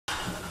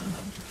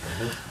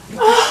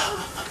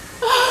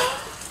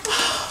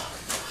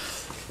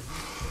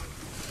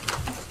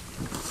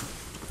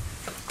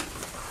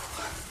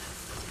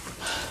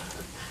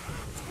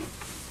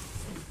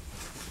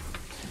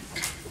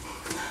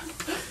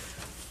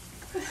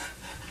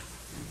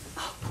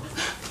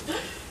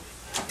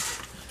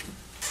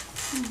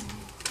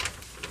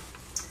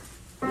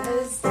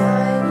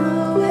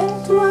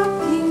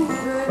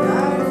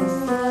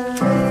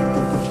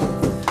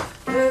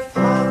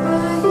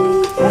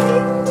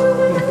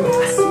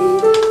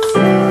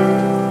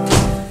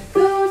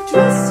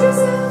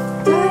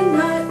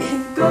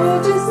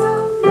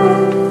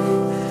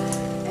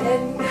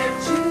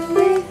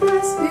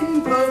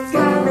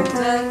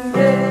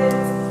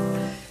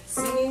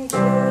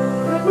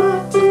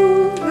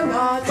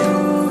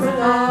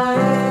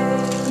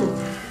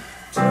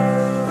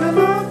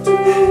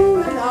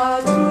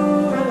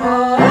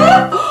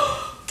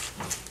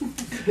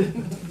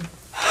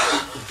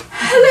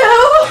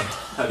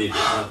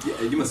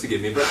You must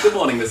forgive me, but good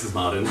morning, Mrs.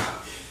 Martin.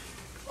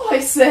 I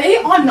say,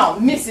 I'm not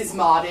Mrs.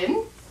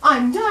 Martin.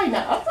 I'm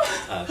Dinah.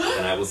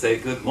 Then I will say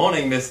good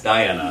morning, Miss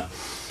Diana.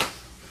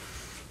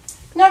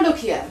 Now look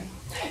here.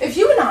 If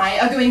you and I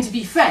are going to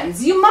be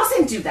friends, you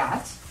mustn't do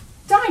that.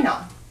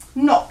 Dinah,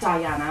 not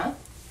Diana.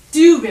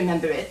 Do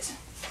remember it.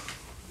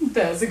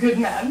 There's a good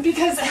man,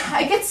 because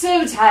I get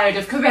so tired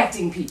of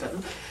correcting people.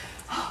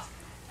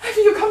 Have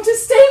you come to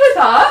stay with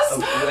us?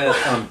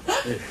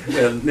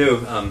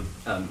 No,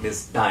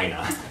 Miss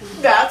Dinah.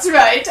 That's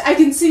right. I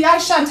can see I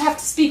shan't have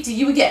to speak to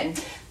you again.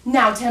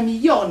 Now tell me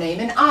your name,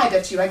 and I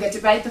bet you I get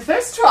it right the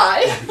first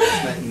try.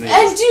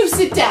 And do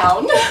sit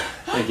down.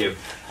 Thank you.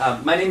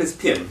 My name is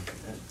Pim.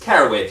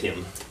 Caraway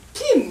Pim.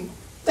 Pim?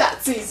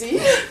 That's easy.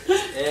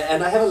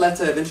 And I have a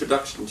letter of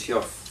introduction to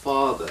your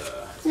father.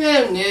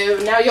 Oh no,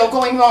 now you're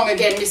going wrong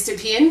again, Mr.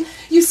 Pim.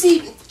 You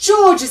see,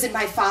 George isn't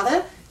my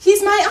father.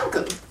 He's my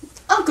uncle.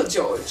 Uncle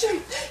George.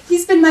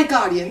 He's been my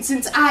guardian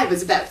since I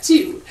was about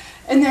 2.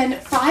 And then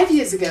 5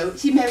 years ago,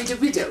 he married a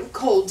widow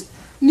called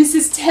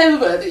Mrs.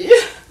 Telworthy.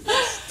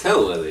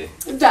 Telworthy?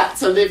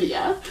 That's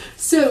Olivia.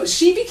 So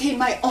she became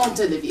my Aunt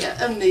Olivia,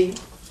 only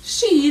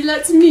she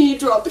lets me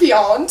drop the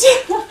aunt.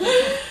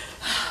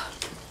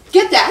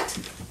 Get that?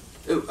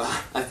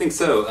 Oh, I think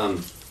so,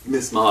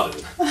 Miss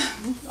Martin.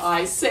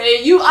 I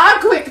say, you are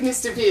quick,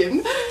 Mr.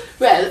 Pim.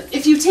 Well,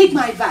 if you take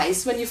my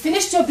advice, when you've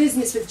finished your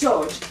business with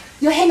George,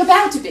 you'll hang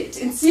about a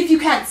bit and see if you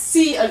can't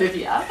see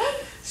Olivia.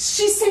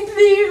 She's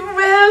simply,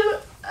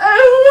 well,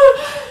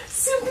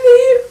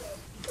 simply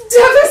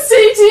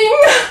devastating.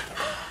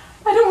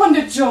 I don't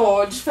wonder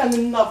George fell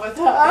in love with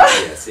her.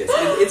 Yes.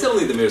 It's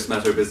only the merest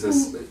matter of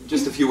business.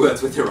 Just a few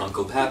words with your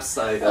uncle. Perhaps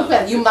I...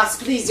 Well, you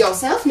must please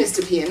yourself,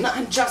 Mr. Pim.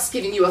 I'm just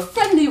giving you a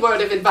friendly word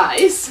of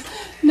advice.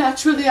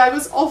 Naturally, I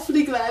was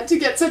awfully glad to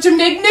get such a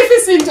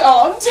magnificent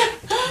aunt.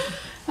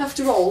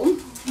 After all,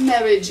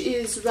 marriage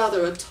is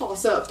rather a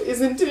toss-up,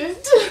 isn't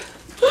it?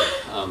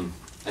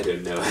 I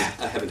don't know.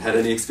 I haven't had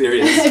any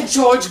experience.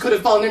 George could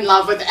have fallen in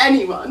love with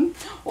anyone.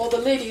 All the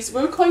ladies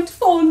were quite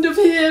fond of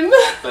him.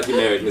 But he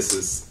married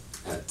Mrs.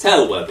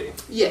 Telworthy.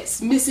 Yes,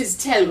 Mrs.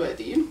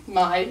 Telworthy.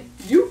 My,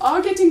 you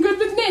are getting good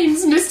with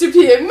names, Mr.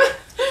 Pim.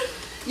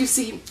 You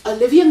see,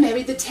 Olivia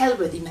married the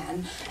Telworthy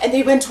man, and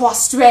they went to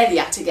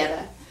Australia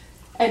together.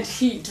 And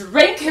he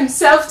drank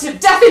himself to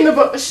death in the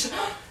bush.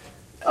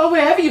 Or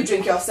wherever you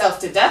drink yourself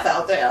to death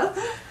out there.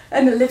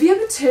 And Olivia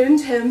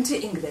returned home to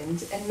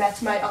England and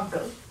met my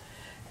uncle.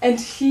 And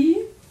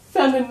he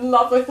fell in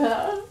love with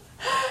her.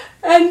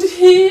 And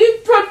he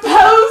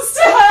proposed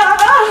to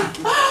her.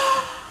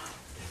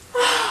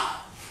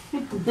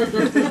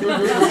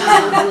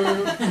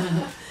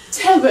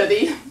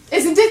 Telworthy.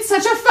 Isn't it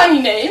such a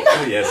funny name?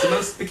 Oh yes, a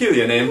most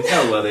peculiar name,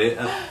 Telworthy.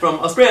 From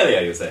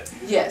Australia, you say?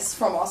 Yes,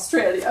 from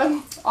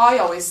Australia. I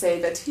always say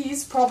that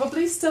he's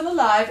probably still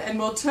alive and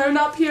will turn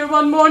up here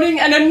one morning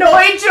and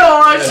annoy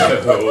George.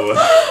 Oh.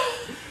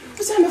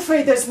 But I'm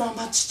afraid there's not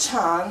much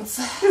chance.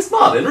 Miss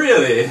Martin,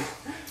 really?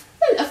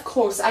 Well, of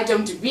course, I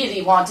don't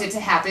really want it to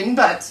happen,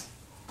 but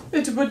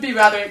it would be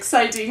rather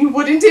exciting,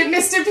 wouldn't it,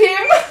 Mr.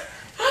 Pim?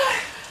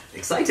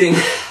 Exciting.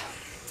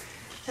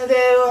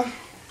 Although,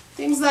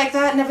 things like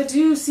that never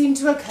do seem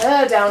to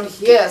occur down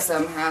here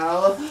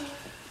somehow.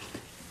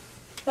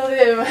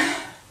 Although,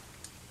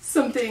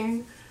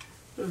 something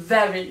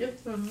very,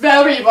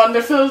 very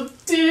wonderful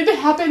did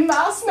happen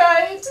last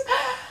night.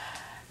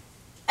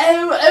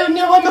 Oh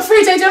no, I'm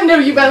afraid I don't know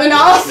you well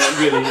enough.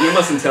 Really, you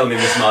mustn't tell me,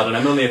 Miss Martin.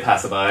 I'm only a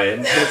passerby.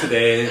 I'm here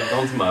today,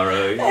 gone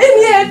tomorrow. And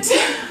yet,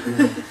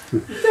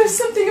 there's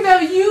something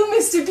about you,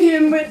 Mr.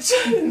 Pim, which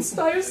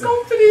inspires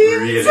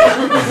confidence. Really?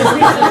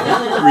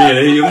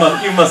 Really?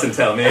 You mustn't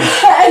tell me.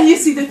 And you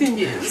see, the thing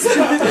is...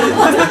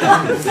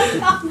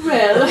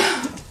 well...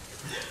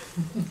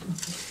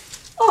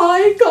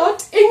 I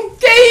got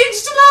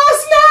engaged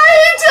last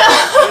night!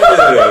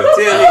 Oh,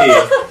 dear me.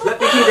 Let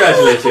me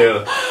congratulate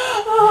you.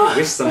 I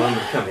wish someone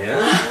would come here.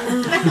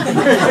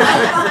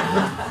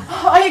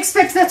 I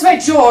expect that's why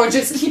George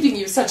is keeping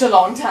you such a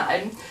long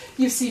time.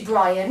 You see,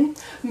 Brian,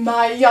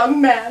 my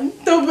young man,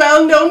 the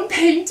well-known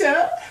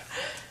painter.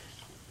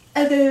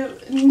 although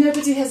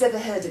nobody has ever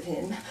heard of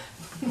him.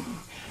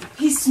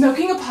 He's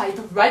smoking a pipe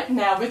right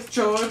now with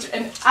George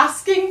and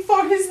asking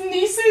for his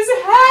niece's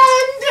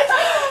hand.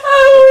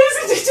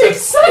 Oh, isn't it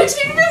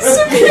exciting,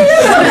 Mr. Pim?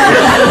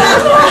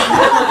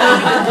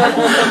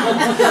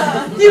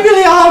 You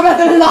really are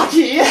rather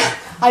lucky.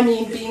 I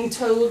mean, being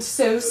told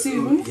so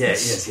soon.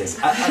 Yes.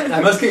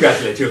 I must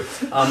congratulate you.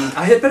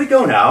 I had better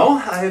go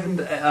now. I have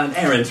an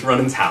errand to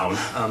run in town.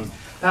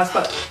 Perhaps,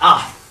 but...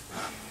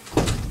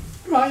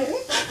 Brian.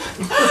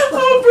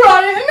 Oh,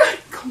 Brian.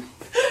 Come in.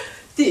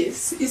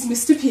 This is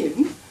Mr.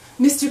 Pim,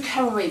 Mr.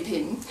 Caraway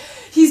Pim.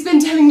 He's been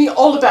telling me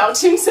all about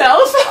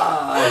himself.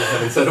 I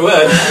haven't said a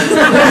word.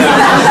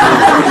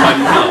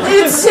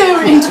 It's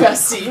so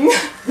interesting.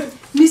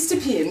 Mr.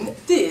 Pim,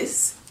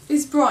 this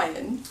is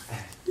Brian.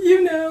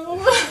 You know.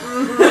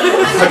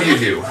 How do you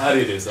do? How do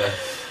you do, sir?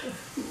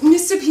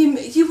 Mr. Pim,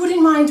 you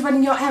wouldn't mind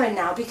running your errand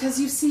now, because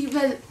you see,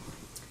 well,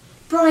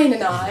 Brian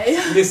and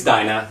I... Miss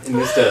Dinah and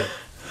Mr.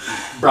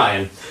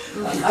 Brian.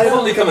 I have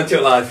only come into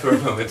your life for a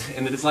moment,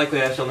 and it is likely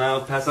I shall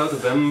now pass out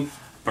of them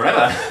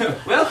forever.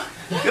 Well,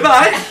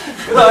 goodbye.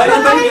 Goodbye,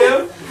 and thank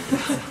you.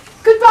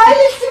 Goodbye,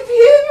 Mr.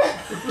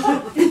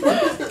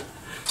 Pim.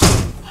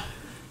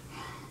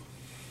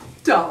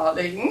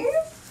 Darling,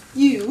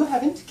 you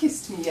haven't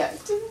kissed me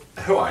yet.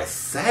 Oh, I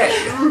say.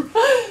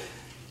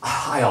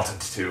 I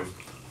oughtn't to.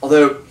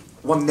 Although,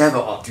 one never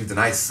ought to do the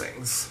nice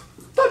things.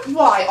 But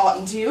why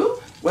oughtn't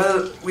you?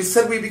 Well, we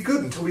said we'd be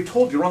good until we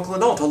told your uncle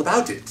and aunt all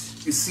about it.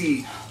 You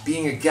see,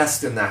 being a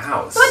guest in their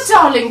house. But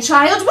darling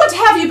child, what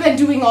have you been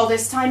doing all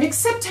this time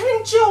except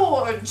telling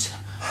George?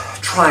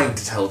 Trying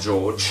to tell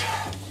George.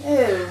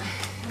 Oh,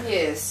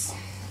 yes.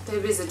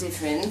 There is a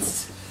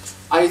difference.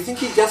 I think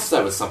he guessed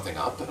there was something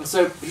up, and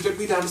so he took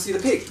me down to see the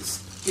pigs.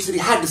 He said he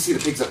had to see the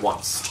pigs at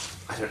once.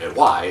 I don't know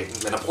why,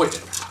 an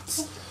appointment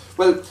perhaps.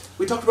 Well,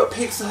 we talked about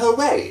pigs the whole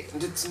way,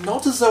 and it's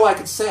not as though I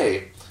could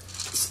say,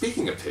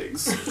 speaking of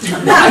pigs,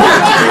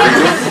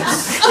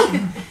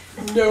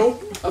 No,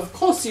 of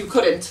course you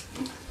couldn't.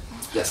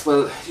 Yes,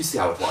 well, you see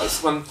how it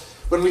was.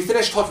 When we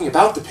finished talking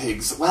about the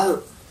pigs,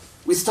 well,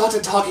 we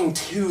started talking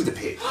to the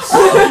pigs.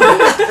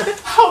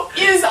 How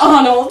is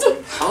Arnold?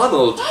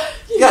 Arnold?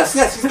 Yes,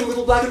 he's the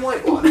little black and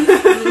white one.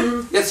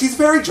 Yes, he's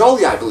very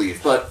jolly, I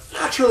believe, but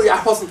naturally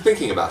I wasn't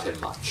thinking about him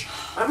much.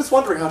 I was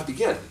wondering how to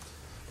begin.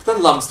 But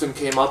then Lumsden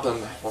came up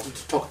and wanted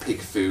to talk pig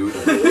food.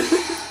 And,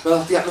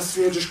 well, the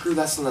atmosphere just grew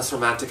less and less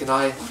romantic, and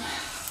I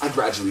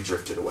gradually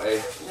drifted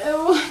away.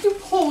 Oh, you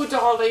poor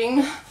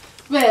darling.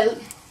 Well,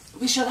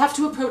 we shall have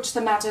to approach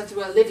the matter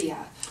through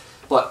Olivia.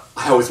 But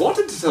I always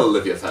wanted to tell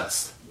Olivia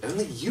first.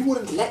 Only you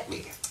wouldn't let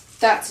me.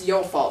 That's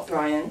your fault,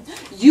 Brian.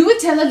 You would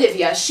tell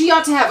Olivia she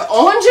ought to have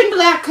orange and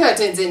black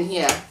curtains in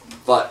here.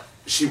 But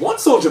she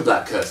wants orange and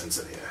black curtains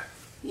in here.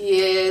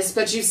 Yes,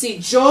 but you see,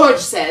 George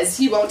says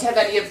he won't have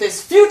any of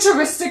this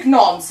futuristic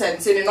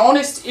nonsense in an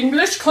honest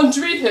English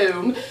country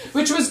home,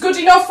 which was good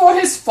enough for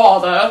his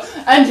father,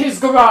 and his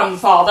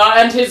grandfather,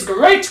 and his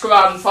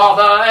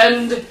great-grandfather,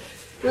 and...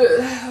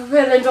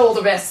 well, and all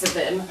the rest of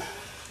them.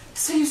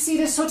 So you see,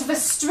 there's sort of a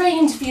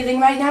strained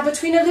feeling right now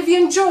between Olivia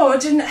and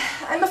George, and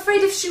I'm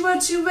afraid if she were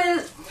to,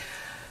 well,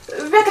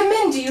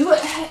 recommend you,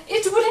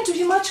 it wouldn't do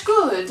you much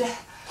good.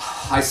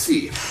 I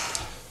see.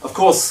 Of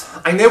course,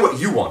 I know what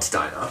you want,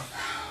 Dinah.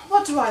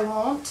 What do I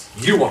want?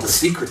 You want a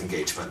secret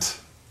engagement.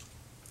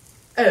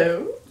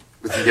 Oh?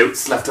 With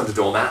notes left under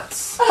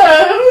doormats.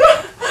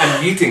 Oh?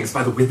 And meetings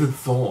by the withered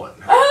thorn.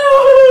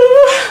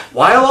 Oh?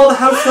 While all the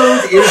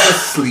household is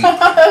asleep.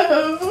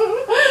 Oh?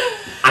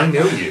 I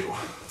know you.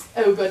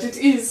 Oh, but it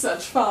is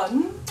such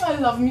fun. I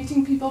love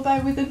meeting people by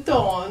withered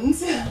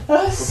thorns.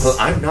 Well,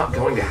 I'm not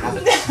going to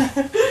have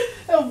it.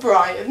 Oh,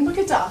 Brian, look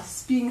at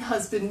us, being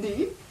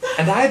husbandy.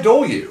 And I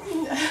adore you.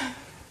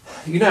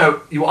 You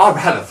know, you are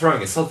rather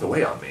throwing yourself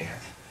away on me.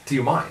 Do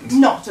you mind?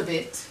 Not a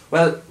bit.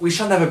 Well, we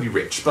shall never be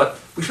rich, but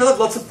we shall have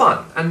lots of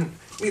fun, and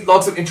meet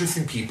lots of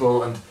interesting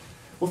people, and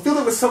we'll feel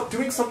that we're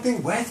doing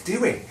something worth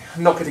doing,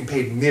 not getting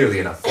paid nearly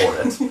enough for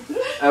it.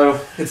 Oh,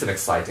 it's an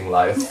exciting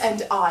life.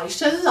 And I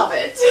shall love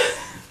it.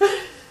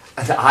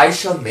 And I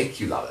shall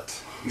make you love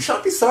it. You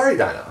shan't be sorry,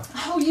 Dinah.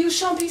 Oh, you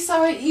shan't be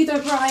sorry either,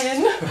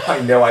 Brian.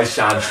 I know I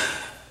shan't.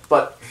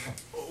 But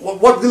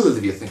what will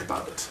Olivia think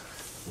about it?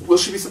 Will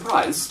she be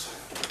surprised?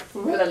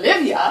 Well,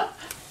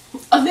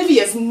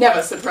 Olivia's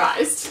never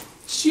surprised.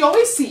 She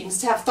always seems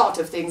to have thought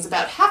of things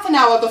about half an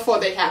hour before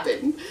they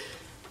happen.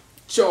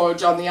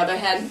 George, on the other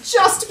hand,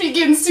 just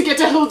begins to get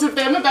a hold of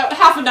them about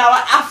half an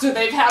hour after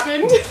they've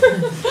happened.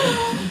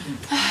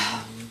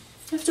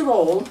 After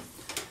all,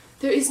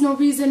 there is no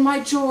reason why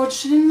George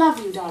shouldn't love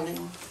you,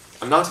 darling.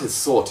 I'm not his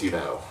sort, you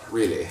know,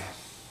 really.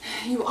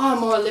 You are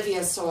more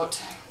Olivia's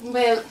sort.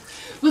 Well,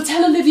 we'll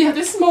tell Olivia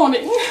this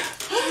morning.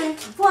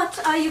 What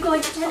are you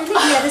going to tell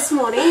Olivia this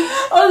morning?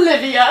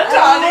 Olivia,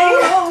 darling.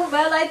 Oh,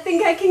 well, I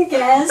think I can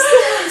guess.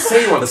 So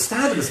you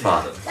understand, Miss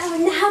Martin? Oh,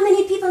 and how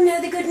many people know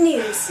the good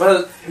news?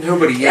 Well,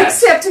 nobody yet.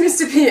 Except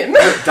Mr. Pim.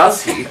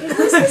 Does he?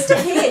 Who's Mr.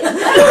 Pim?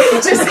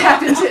 It just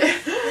happened to...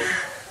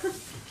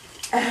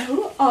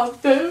 Oh, Are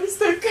those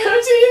the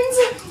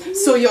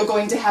curtains? So you're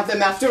going to have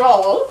them after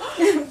all?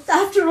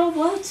 After all,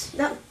 what?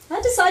 No,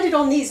 I decided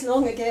on these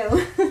long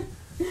ago.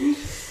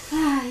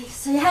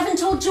 So you haven't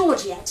told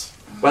George yet?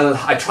 Well,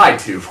 I tried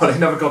to, but I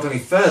never got any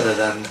further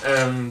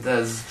than,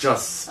 there's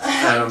just,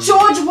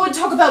 George would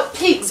talk about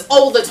pigs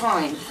all the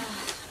time.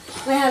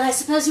 Well, I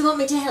suppose you want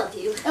me to help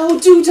you. Oh,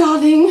 do,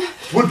 darling.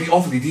 It would be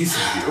awfully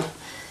decent of you.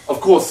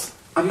 Of course,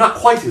 I'm not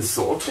quite his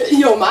sort.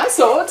 You're my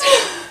sort.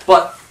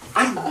 But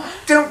I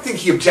don't think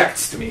he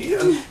objects to me.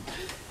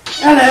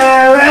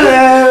 Hello,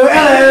 hello,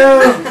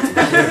 hello.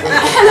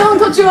 Hello,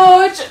 Uncle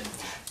George.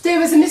 There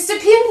was a Mr.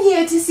 Pim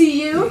here to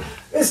see you.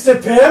 Mr.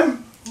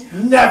 Pim?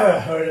 Never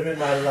heard of him in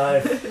my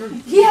life.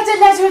 He had a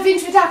letter of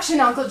introduction,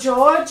 Uncle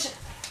George.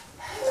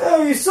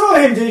 Oh, you saw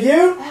him, did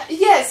you?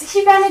 Yes,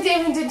 he ran a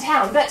errand in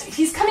town, but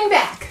he's coming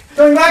back.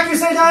 Going back, you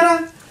say,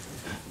 Dinah?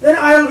 Then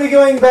I'll be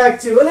going back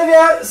too.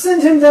 Olivia,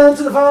 send him down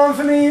to the farm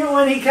for me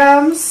when he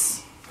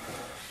comes.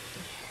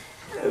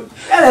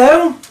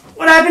 Hello.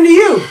 What happened to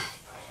you?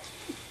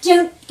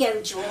 Don't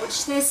go,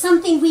 George. There's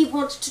something we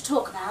want to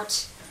talk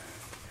about.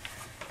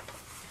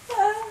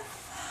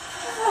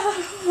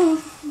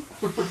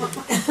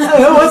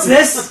 Hello, what's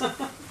this?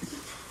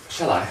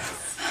 Shall I?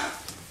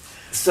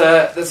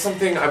 Sir, there's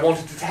something I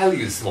wanted to tell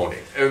you this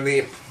morning,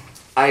 only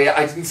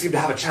I didn't seem to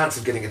have a chance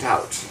of getting it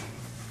out.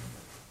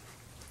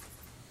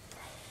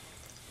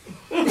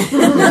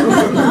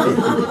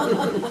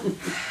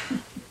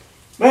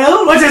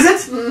 Well, what is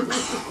it?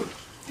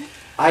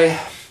 I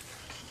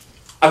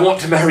want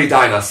to marry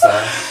Dinah,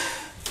 sir.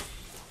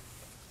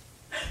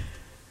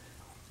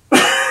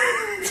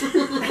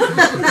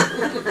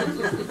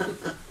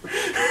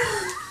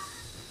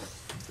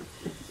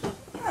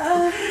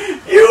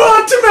 You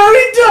want to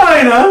marry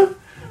Dinah?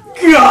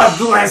 God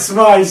bless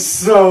my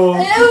soul.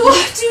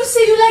 Oh, do you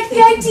say you like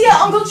the idea,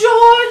 Uncle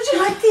George?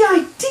 Like the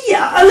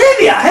idea?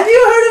 Olivia, have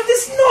you heard of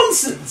this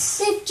nonsense?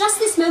 They've just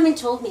this moment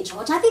told me,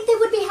 George. I think they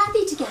would be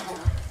happy together.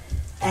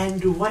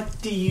 And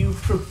what do you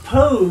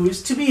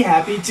propose to be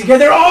happy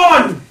together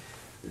on?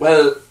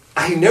 Well,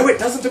 I know it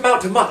doesn't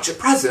amount to much at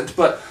present,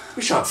 but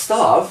we shan't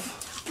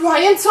starve.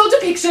 Brian sold a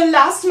picture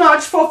last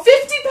March for £50.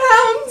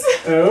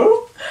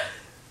 Oh?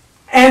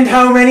 And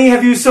how many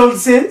have you sold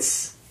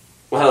since?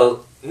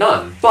 Well,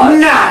 none, but...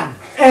 None!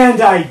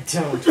 And I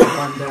don't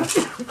wonder.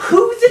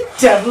 Who the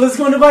devil is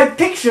going to buy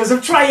pictures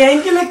of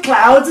triangular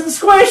clouds in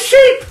square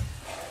shape?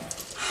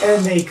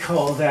 And they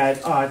call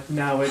that art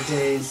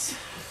nowadays.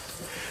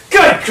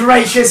 Good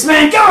gracious,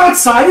 man! Go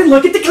outside and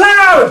look at the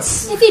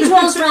clouds! If he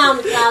draws round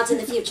the clouds in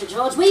the future,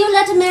 George, will you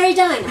let him marry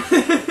Dinah?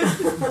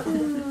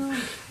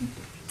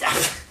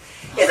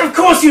 Yes, of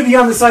course you'd be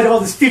on the side of all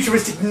this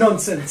futuristic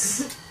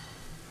nonsense.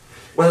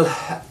 Well,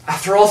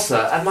 after all,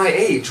 sir, at my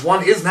age,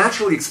 one is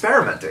naturally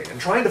experimenting and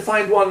trying to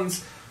find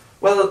one's...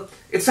 Well,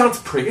 it sounds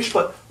priggish,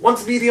 but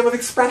one's medium of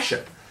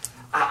expression.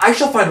 I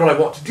shall find what I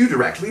want to do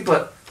directly,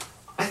 but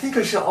I think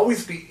I shall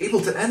always be able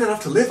to earn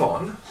enough to live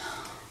on.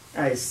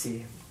 I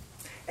see.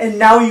 And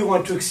now you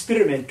want to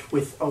experiment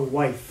with a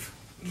wife.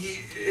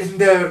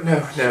 No.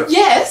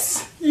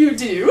 Yes, you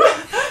do.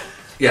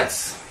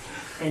 Yes.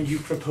 And you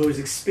propose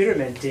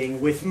experimenting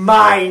with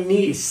my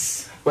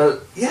niece.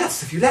 Well,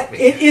 yes, if you let me.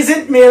 It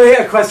isn't merely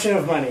a question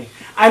of money.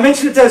 I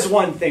mentioned it as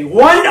one thing,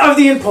 one of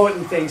the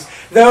important things.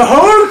 The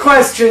whole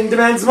question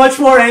demands much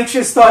more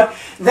anxious thought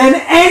than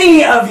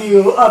any of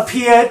you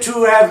appear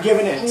to have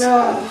given it.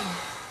 No.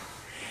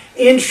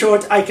 In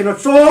short, I cannot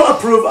at all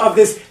approve of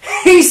this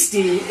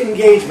hasty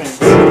engagement.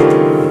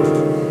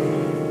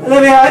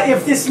 Olivia,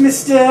 if this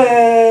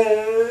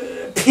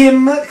Mr.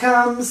 Pim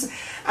comes,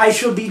 I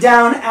shall be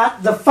down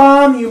at the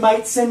farm. You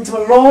might send him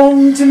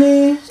along to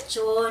me.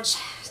 George,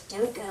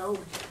 don't go.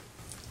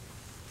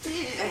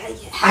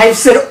 I've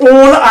said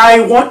all I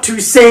want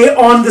to say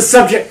on the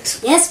subject.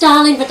 Yes,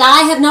 darling, but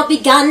I have not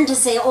begun to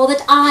say all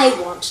that I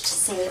want to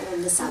say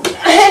on the subject.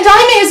 And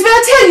I may as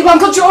well tell you,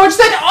 Uncle George,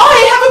 that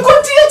I have a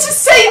good deal to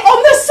say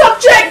on the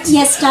subject.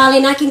 Yes,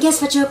 darling, I can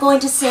guess what you're going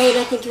to say, and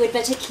I think you had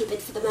better keep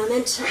it for the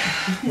moment.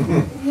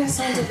 Yes,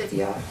 Aunt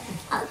Olivia.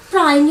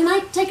 Brian, you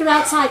might take her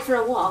outside for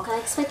a walk. I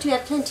expect you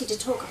have plenty to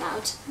talk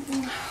about.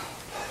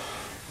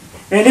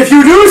 And if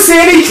you do see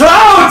any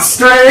clouds,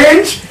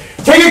 Strange,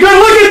 take a good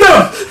look at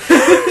them!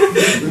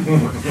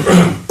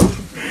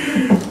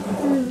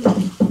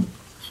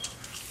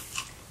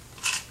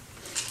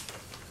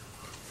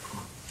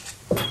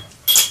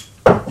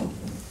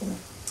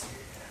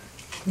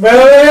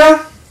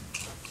 Well,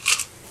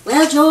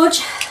 Well,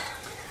 George?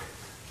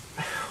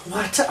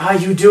 what are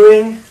you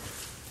doing?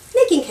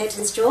 Making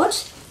curtains,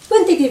 George.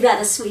 Wouldn't they be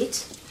rather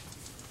sweet?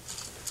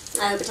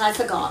 Oh, but I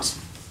forgot.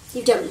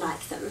 You don't like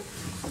them.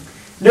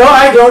 No,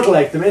 I don't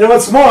like them. And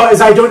what's more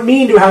is I don't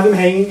mean to have them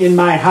hanging in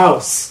my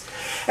house.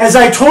 As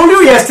I told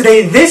you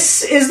yesterday,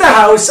 this is the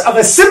house of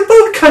a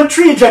simple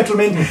country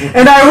gentleman,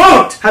 and I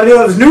won't have any of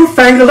those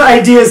newfangled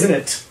ideas in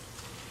it.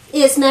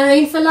 Is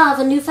marrying for love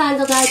a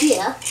newfangled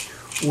idea?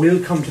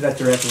 We'll come to that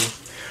directly.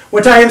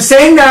 What I am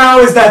saying now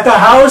is that the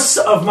house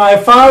of my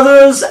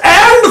fathers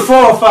and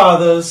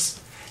forefathers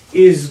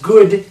is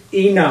good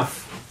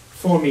enough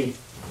for me.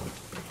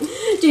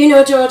 Do you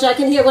know, George, I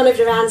can hear one of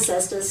your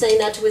ancestors saying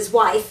that to his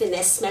wife in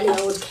their smelly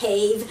old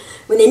cave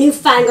when the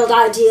newfangled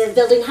idea of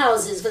building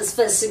houses was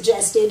first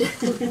suggested.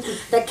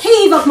 The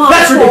cave of Mars.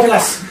 That's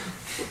ridiculous.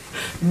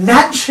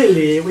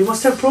 Naturally, we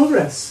must have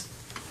progress.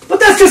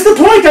 But that's just the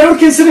point. I don't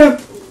consider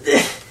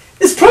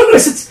this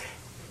progress.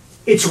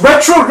 It's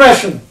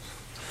retrogression.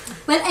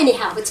 Well,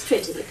 anyhow, it's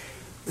pretty.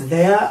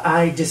 There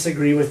I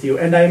disagree with you,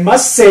 and I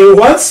must say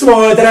once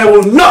more that I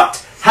will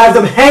not have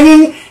them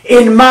hanging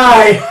in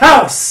my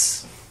house.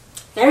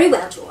 Very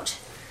well, George.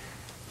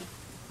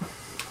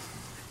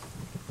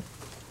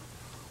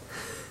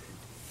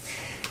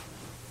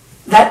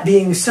 That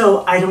being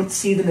so, I don't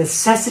see the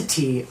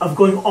necessity of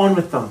going on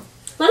with them.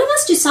 Well, I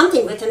must do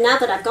something with them now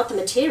that I've got the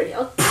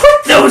material.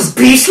 Put those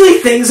beastly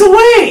things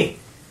away!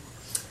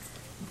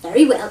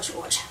 Very well,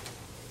 George.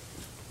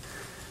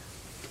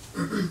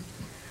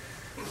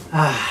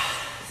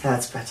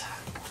 That's better.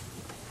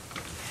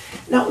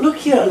 Now, look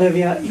here,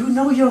 Olivia. You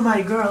know you're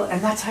my girl,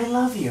 and that I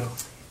love you.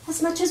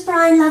 As much as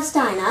Brian loves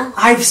Dinah.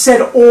 I've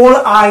said all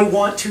I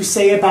want to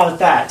say about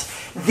that.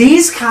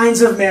 These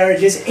kinds of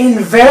marriages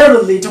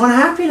invariably lead to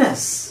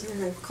unhappiness.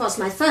 Of course,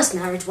 my first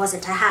marriage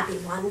wasn't a happy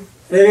one.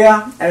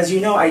 Olivia, as you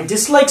know, I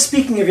dislike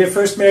speaking of your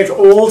first marriage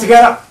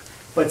altogether.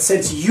 But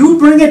since you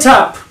bring it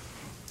up,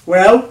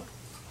 well,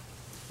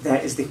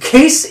 that is the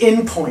case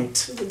in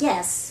point.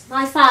 Yes,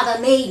 my father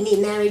made me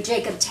marry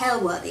Jacob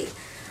Telworthy.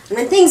 And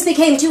when things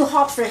became too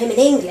hot for him in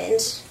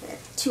England,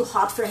 too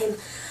hot for him,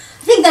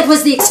 I think that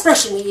was the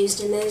expression we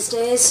used in those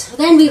days.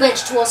 Then we went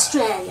to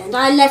Australia, and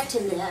I left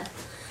him there.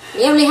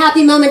 The only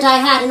happy moment I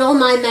had in all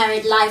my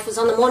married life was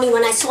on the morning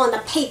when I saw in the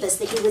papers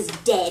that he was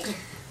dead.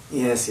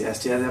 Yes,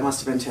 dear, that must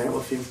have been terrible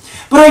for you.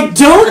 But I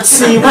don't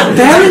see what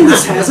bearing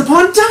this has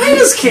upon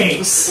Dinah's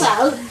case.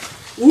 Well,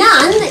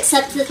 none,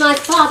 except that my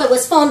father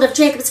was fond of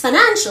Jacob's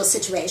financial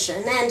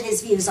situation and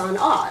his views on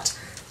art.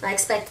 I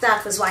expect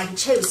that was why he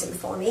chose him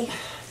for me.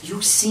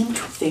 You seem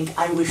to think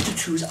I wish to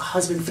choose a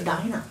husband for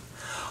Dinah.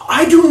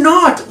 I do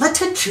not. Let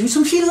her choose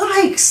whom she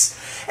likes.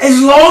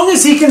 As long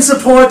as he can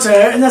support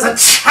her and there's a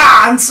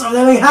chance of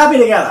them being happy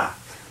together.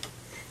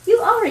 You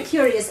are a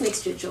curious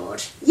mixture,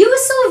 George. You were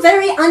so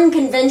very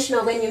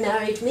unconventional when you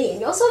married me,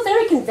 and you're so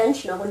very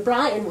conventional when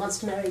Brian wants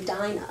to marry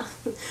Dinah.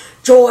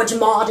 George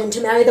Marden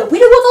to marry the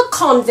widow of a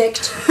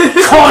convict.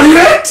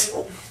 Convict?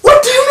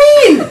 What do you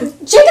mean?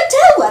 Jacob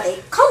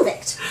Telworthy,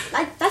 convict.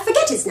 I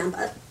forget his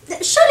number.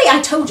 Surely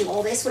I told you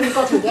all this when we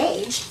got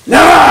engaged.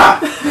 Never!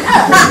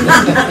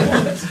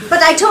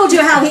 But I told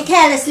you how he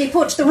carelessly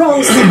put the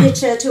wrong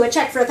signature to a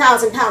cheque for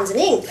 £1,000 in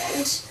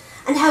England,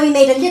 and how he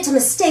made a little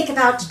mistake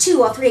about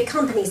 2 or 3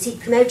 companies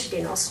he'd promoted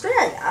in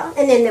Australia,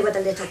 and then there were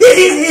the little...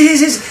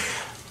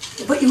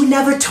 But you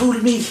never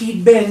told me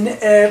he'd been,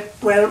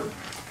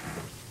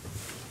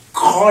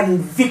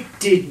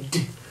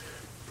 convicted.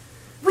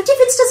 What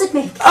difference does it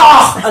make?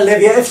 Oh,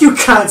 Olivia, if you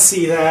can't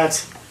see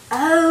that.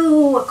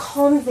 Oh, a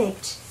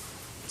convict.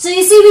 So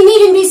you see, we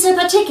needn't be so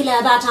particular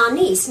about our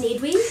niece,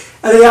 need we?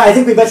 Olivia, I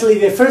think we better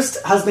leave your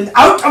first husband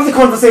out of the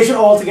conversation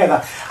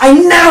altogether. I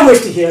never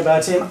wish to hear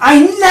about him.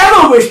 I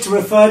never wish to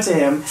refer to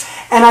him.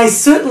 And I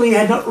certainly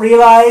had not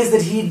realized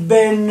that he'd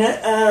been,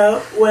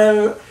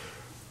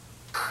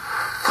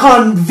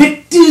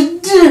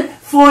 convicted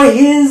for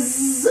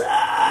his...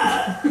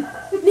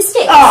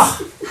 mistakes.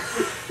 Oh,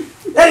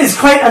 that is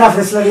quite enough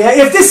of this, Olivia.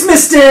 If this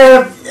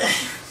Mr...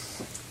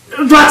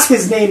 what's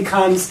his name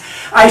comes,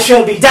 I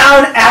shall be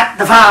down at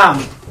the farm.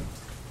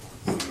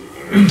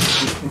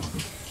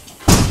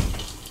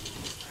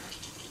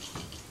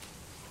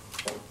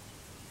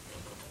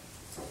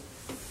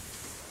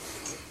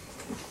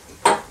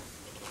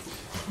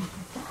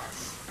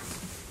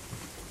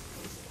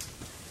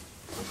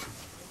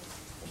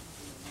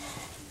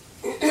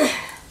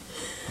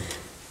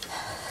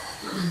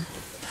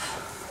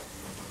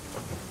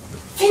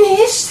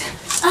 Finished?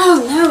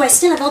 Oh no, I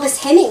still have all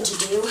this hemming to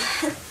do.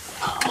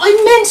 I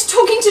meant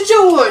talking to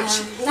George.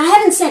 I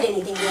haven't said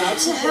anything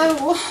yet.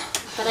 Oh.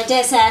 But I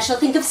dare say I shall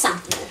think of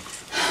something.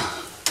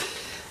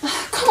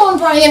 Come on,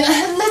 Brian.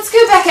 Let's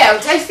go back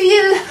out. I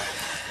feel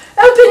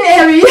open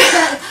airy.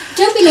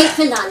 Don't be late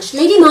for lunch.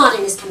 Lady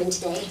Marden is coming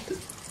today.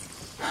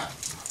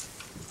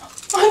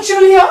 Aunt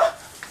Julia?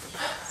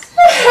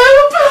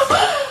 Help!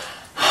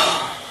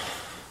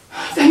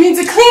 That means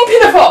a clean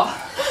pinafore.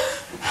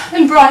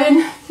 And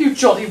Brian, you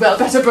jolly well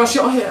better brush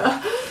your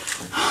hair.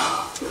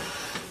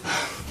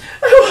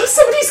 Oh,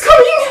 somebody's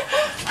coming.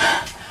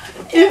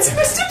 It's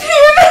Mr.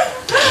 Pim.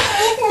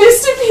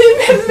 Mr. Pim,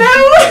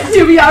 hello.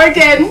 Here we are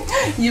again.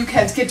 You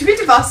can't get rid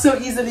of us so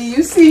easily,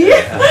 you see.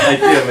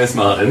 Thank you, Miss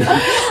Martin.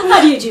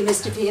 How do you do,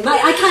 Mr. Pim?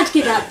 I can't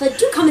get up, but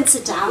do come and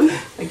sit down.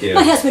 Thank you.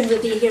 My husband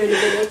will be here in a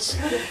minute.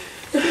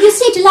 You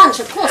stay to lunch,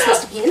 of course,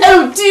 Mr. Pim.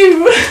 Oh,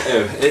 do.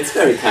 Oh, it's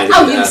very kind of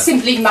Oh, you. you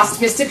simply must,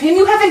 Mr. Pim.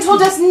 You haven't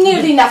told us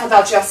nearly enough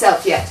about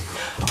yourself yet.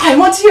 I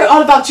want to hear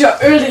all about your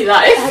early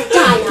life.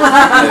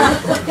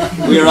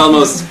 Dinah. We are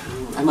almost,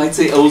 I might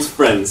say, old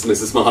friends,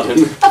 Mrs.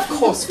 Martin. Of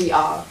course we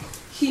are.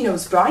 He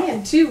knows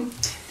Brian, too.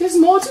 There's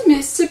more to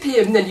Mr.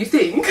 Pim than you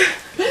think.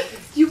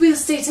 You will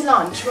stay to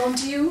lunch,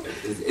 won't you?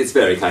 It's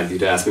very kind of you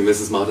to ask me,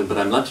 Mrs. Martin, but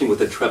I'm lunching with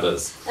the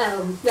Trevors.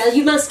 Oh, well,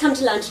 you must come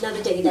to lunch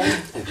another day then.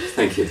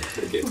 Thank you,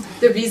 thank you.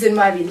 The reason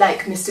why we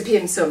like Mr.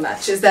 Pim so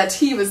much is that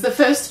he was the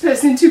first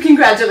person to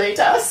congratulate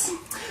us.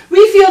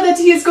 We feel that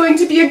he is going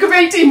to be a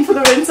great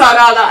influence on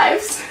our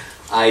lives.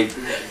 I,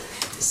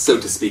 so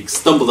to speak,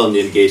 stumbled on the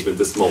engagement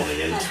this morning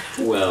and,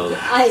 well...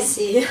 I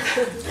see.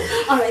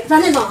 All right,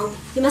 run along.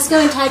 You must go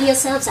and tidy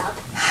yourselves up.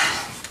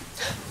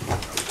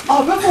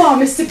 Au revoir,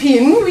 Mr.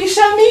 Pim. We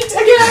shall meet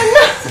again.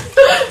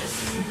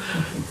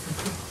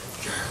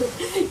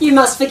 You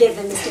must forgive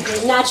them, Mr.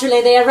 Pim.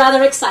 Naturally, they are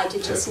rather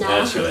excited just now.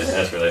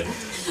 Naturally.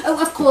 Oh,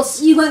 of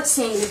course, you won't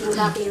say anything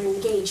about their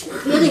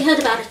engagement. We only heard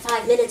about it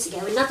 5 minutes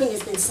ago, and nothing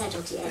has been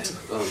settled yet.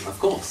 Of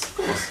course.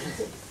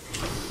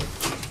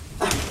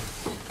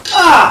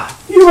 Ah,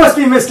 you must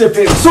be Mr.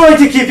 Pim. Sorry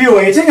to keep you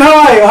waiting. How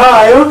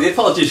are you? The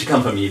apology should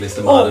come from me, Mr.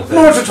 Oh, Martin.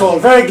 not at all.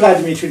 Very glad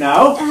to meet you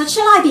now.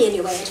 Shall I be in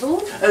your way at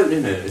all? Oh,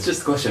 no, it's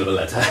just a question of a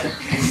letter.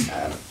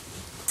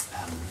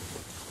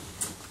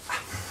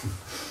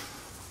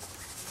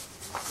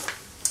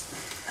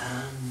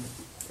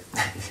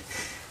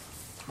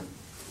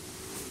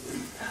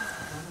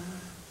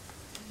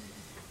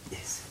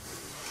 Yes.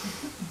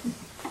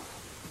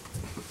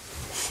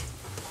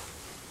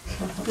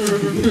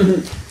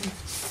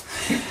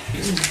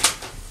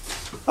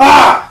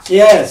 Ah,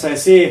 yes, I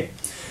see.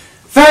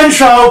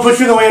 Fanshawe will put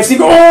you in the way of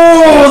seeing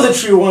all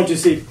that you want to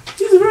see.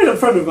 He's a very good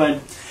friend of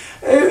mine.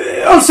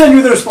 I'll send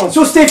you the response.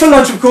 You'll stay for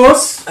lunch, of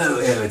course. Oh,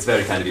 yeah, it's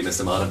very kind of you,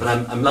 Mr. Martin, but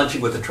I'm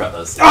lunching with the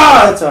Trevors.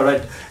 Ah, that's all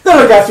right. They'll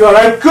look after you all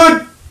right.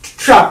 Good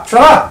chap,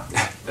 Trevor.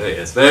 Oh,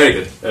 yes, very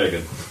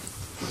good.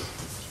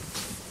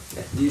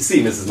 You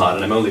see, Mrs.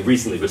 Martin, I'm only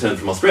recently returned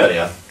from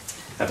Australia,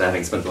 after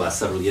having spent the last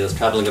several years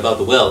travelling about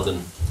the world,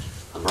 and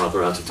I'm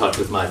rather out of touch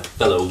with my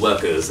fellow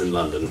workers in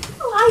London.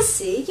 Oh, I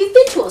see. You've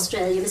been to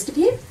Australia, Mr.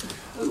 Pim?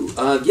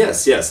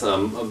 Yes,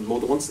 more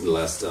than once in the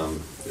last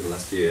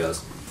few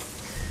years.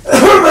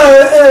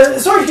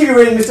 Sorry to keep you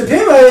waiting, Mr.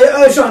 Pim.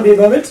 I shan't be a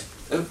moment.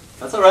 Oh,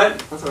 that's all right,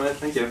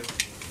 thank you.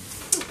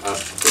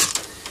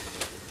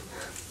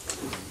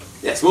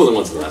 Yes, more than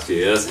once in the last few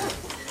years.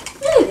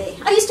 Really?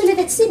 I used to live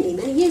at Sydney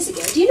many years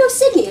ago. Do you know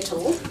Sydney at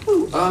all?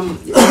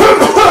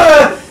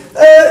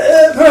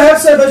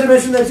 Perhaps I'd better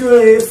mention that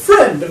you're a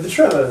friend of the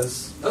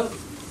Trevors. Oh,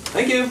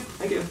 thank you.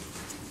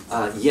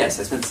 Yes,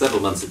 I spent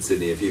several months in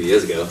Sydney a few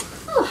years ago.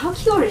 Oh, how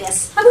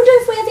curious. I wonder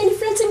if we have any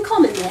friends in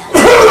common there.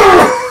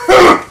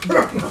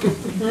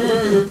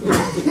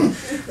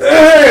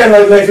 And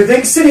I'd like to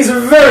think Sydney's a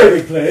very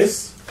big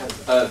place.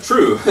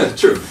 True.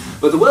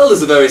 But the world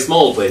is a very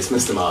small place,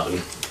 Mr.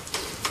 Martin.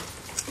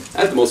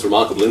 I had the most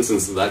remarkable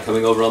instance of that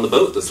coming over on the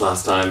boat this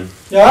last time.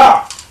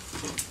 Yeah.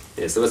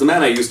 Yes, there was a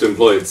man I used to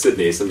employ at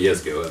Sydney some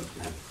years ago. A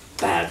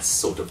bad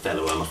sort of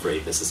fellow, I'm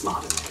afraid, Mrs.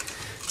 Martin.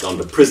 Gone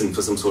to prison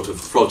for some sort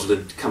of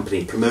fraudulent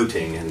company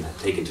promoting and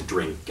taken to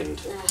drink and...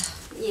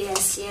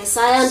 Yes,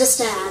 I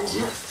understand.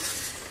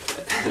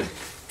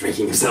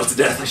 Drinking himself to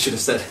death, I should have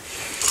said.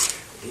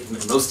 Gave him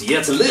most a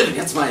year to live, and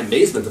yet to my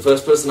amazement, the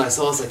first person I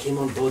saw as I came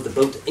on board the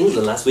boat to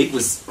England last week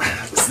was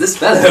this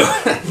fellow.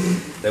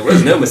 There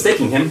was no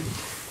mistaking him.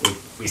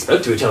 We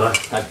spoke to each other.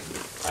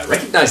 I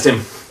recognized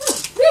him.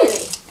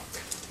 Really?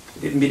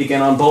 We didn't meet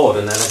again on board,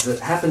 and then as it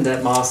happened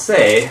at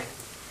Marseille,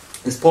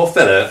 this poor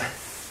fellow...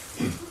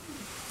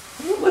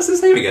 What's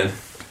his name again?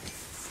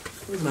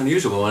 It was an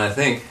unusual one, I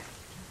think.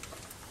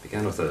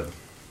 Began with a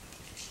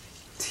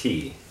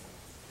T.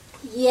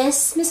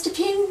 Yes, Mr.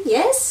 Pim,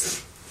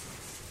 yes?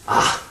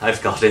 Ah,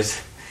 I've got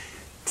it.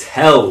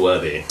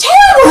 Tellworthy.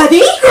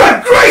 Tellworthy?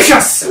 Good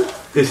gracious!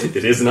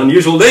 It is an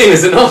unusual name,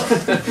 is it not?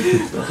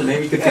 Not a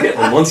name you could forget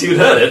when once you'd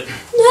heard it.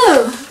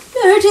 No,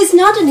 it is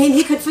not a name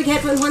you could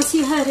forget when once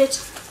you heard it.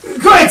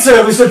 Quite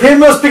so, Mr. Pim.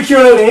 Most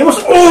peculiar name,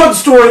 most odd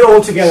story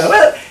altogether.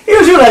 Well,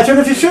 here's your letter,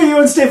 and if you sure you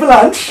won't stay for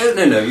lunch.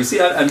 No, you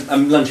see,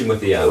 I'm lunching with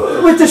the...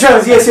 With the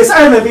Trevors, yes,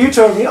 I remember, you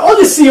told me. I'll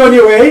just see you on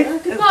your way.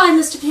 Goodbye,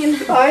 Mr. Pim.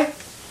 Goodbye.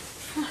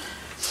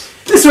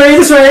 This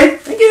way.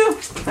 Thank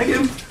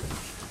you.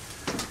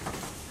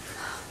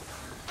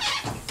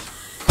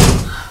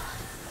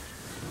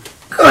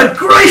 Good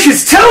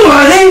gracious,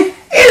 Tellworthy!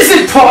 Is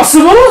it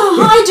possible?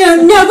 Oh, I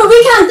don't know, but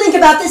we can't think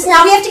about this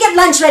now. We have to get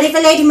lunch ready for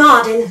Lady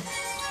Martin.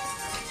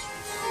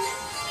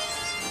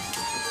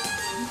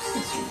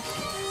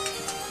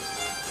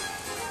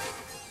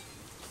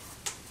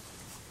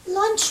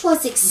 Lunch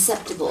was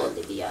acceptable,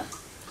 Olivia.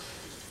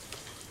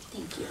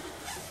 Thank you.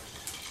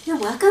 You're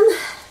welcome.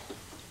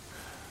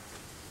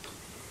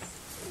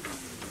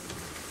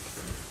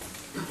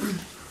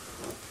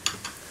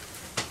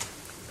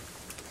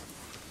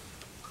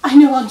 I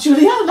know Aunt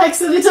Julia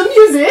likes a little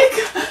music.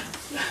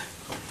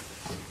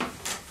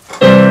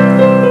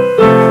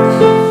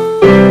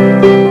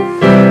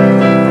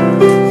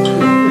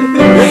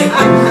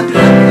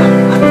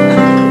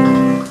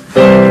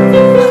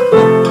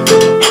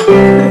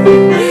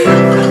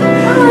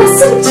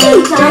 Some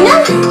tea,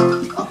 Dinah.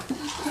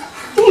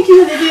 Thank you,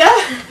 Olivia.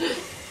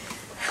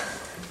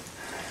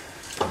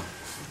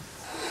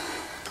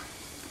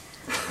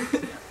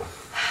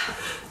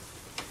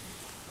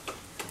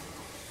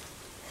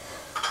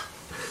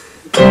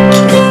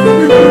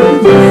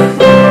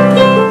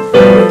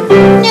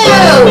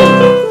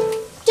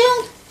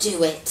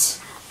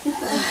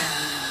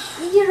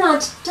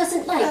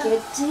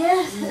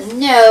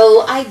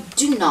 No, I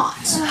do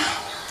not.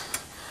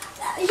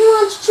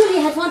 Your Aunt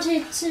Julia had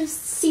wanted to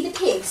see the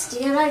pigs,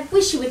 dear. I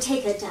wish you would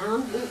take her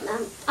down.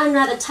 I'm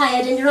rather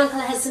tired, and your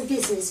uncle has some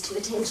business to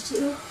attend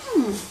to.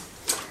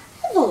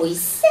 I've always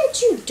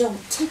said you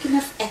don't take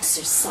enough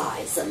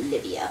exercise,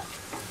 Olivia.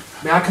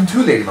 May I come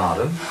too, Lady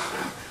Marden?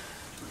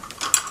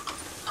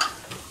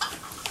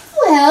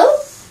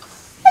 Well,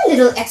 a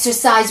little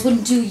exercise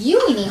wouldn't do you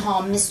any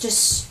harm, Mr.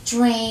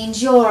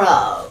 Strange. You're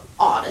a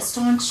artist,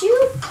 aren't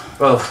you?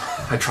 Well,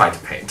 I tried to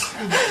paint.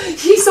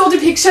 He sold a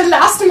picture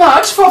last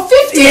March for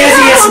 50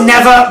 Yes,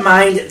 never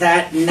mind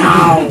that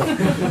now.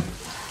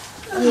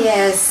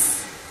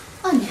 Yes,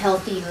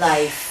 unhealthy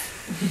life.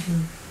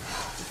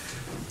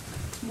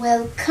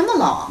 Well, come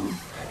along.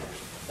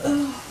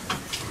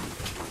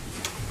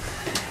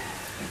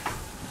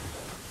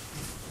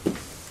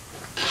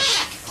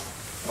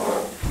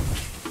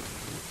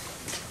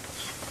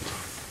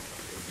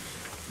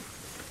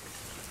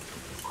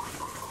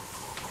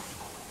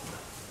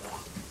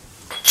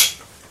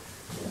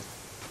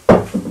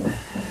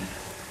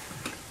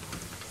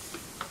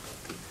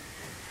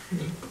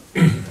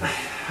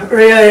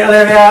 Really,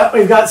 Olivia,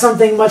 we've got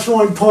something much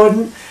more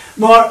important,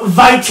 more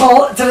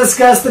vital to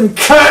discuss than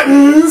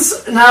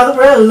curtains, now that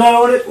we're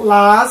alone at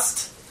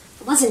last.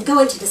 I wasn't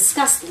going to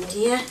discuss them,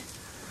 dear.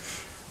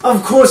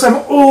 Of course,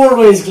 I'm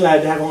always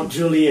glad to have Aunt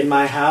Julie in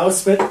my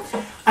house, but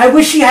I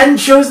wish she hadn't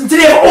chosen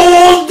today of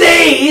all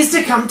days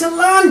to come to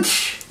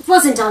lunch. It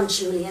wasn't Aunt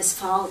Julia's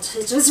fault.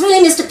 It was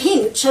really Mr.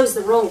 Pim who chose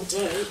the wrong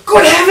day.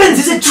 Good heavens,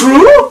 is it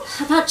true?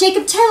 About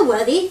Jacob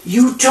Telworthy?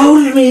 You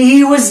told me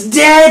he was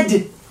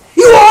dead.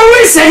 You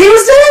always said he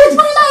was dead.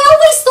 Well, I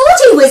always thought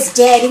he was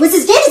dead. He was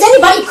as dead as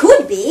anybody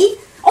could be.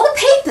 All the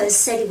papers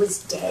said he was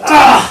dead.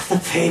 Ah, the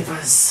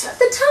papers.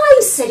 The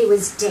Times said he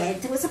was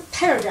dead. There was a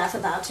paragraph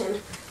about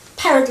him.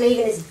 Apparently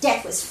even his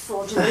death was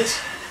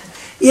fraudulent.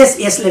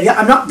 Yes, Olivia,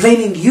 I'm not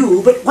blaming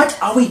you, but what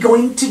are we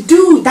going to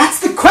do? That's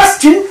the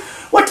question.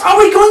 What are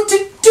we going to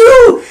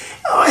do?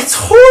 Oh, it's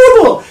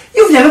horrible.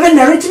 You've never been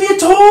married to me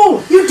at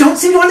all. You don't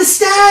seem to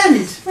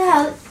understand.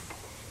 Well,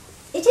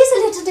 it is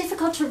a little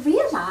difficult to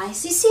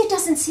realize. You see, it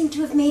doesn't seem to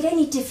have made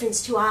any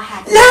difference to our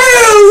happiness.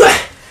 No!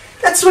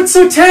 That's what's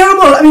so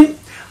terrible. I mean,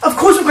 of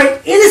course we're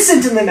quite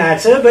innocent in the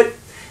matter, but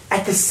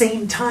at the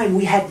same time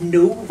we had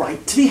no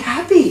right to be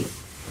happy.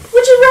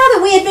 Would you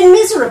rather we had been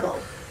miserable?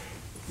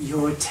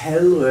 You're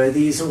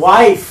Telworthy's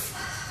wife.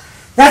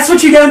 That's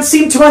what you don't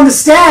seem to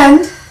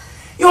understand.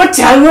 You're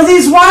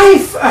Telworthy's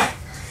wife.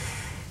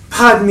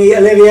 Pardon me,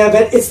 Olivia,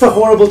 but it's the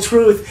horrible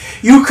truth.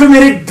 You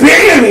committed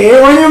bigamy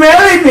when you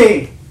married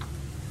me.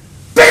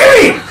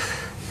 Bigamy!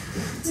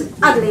 It's an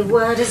ugly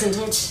word, isn't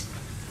it?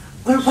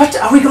 Well, what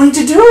are we going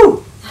to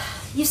do?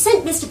 You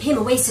sent Mr. Pim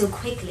away so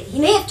quickly. He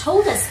may have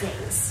told us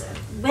things.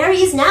 Where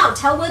he is now,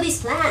 Telworthy's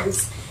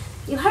plans.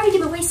 You hurried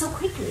him away so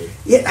quickly.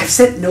 Yeah, I've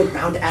sent a note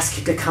round to ask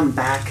him to come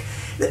back.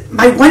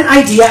 My one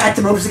idea at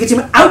the moment is to get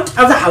him out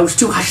of the house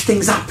to hush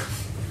things up.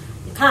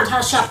 You can't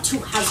hush up two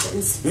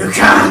husbands. You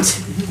can't.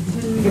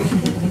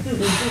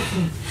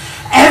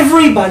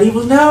 Everybody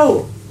will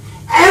know.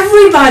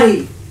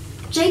 Everybody.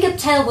 Jacob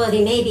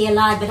Telworthy may be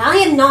alive, but I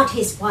am not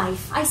his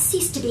wife. I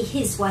ceased to be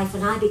his wife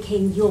when I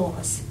became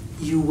yours.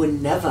 You were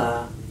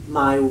never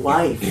my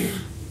wife.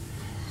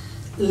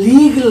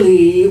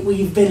 Legally,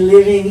 we've been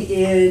living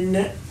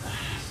in...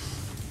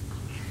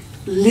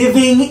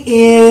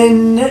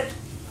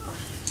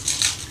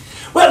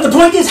 Well, the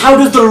point is, how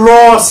does the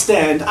law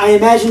stand? I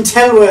imagine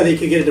Telworthy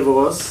could get a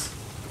divorce.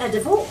 A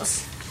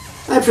divorce?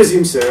 I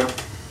presume so.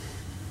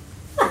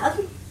 Well,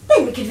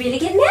 then we could really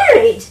get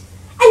married.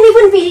 And we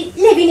wouldn't be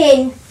living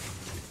in...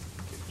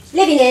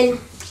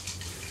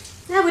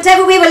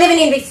 whatever we were living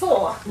in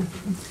before.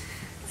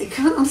 I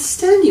can't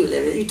understand you,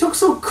 Olivia. You talk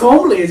so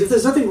calmly as if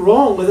there's nothing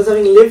wrong with us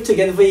having lived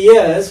together for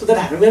years without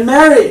having been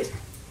married.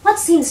 What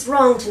seems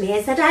wrong to me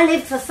is that I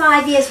lived for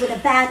 5 years with a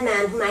bad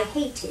man whom I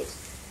hated.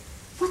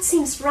 What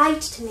seems right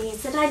to me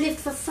is that I lived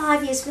for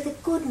 5 years with a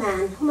good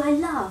man whom I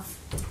love.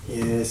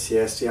 Yes,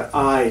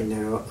 I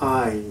know.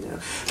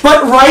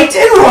 But right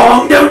and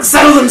wrong don't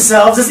settle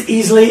themselves as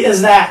easily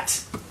as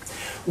that.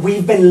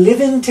 We've been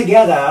living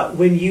together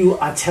when you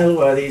are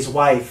Telworthy's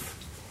wife.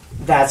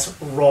 That's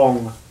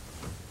wrong.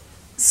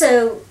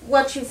 So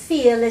what you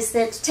feel is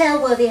that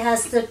Telworthy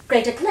has the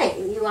greater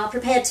claim. You are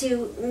prepared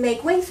to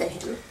make way for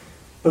him.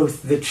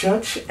 Both the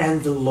church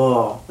and the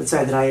law would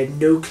say that I had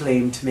no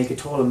claim to make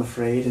at all, I'm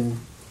afraid, and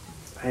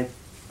I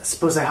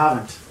suppose I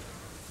haven't.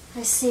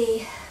 I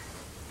see.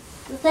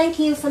 Well, thank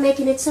you for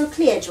making it so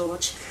clear,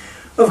 George.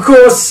 Of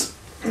course,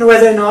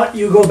 whether or not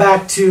you go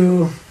back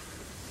to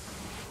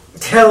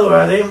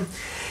Telworthy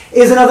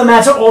is another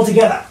matter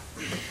altogether.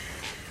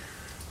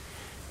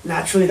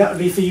 Naturally, that would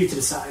be for you to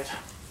decide.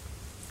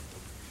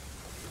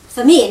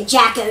 For me and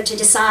Jacko to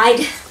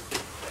decide.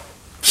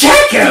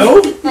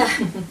 Jacko?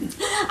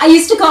 I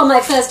used to call my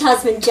first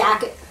husband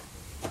Jacko.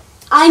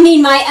 I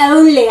mean my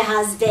only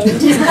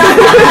husband.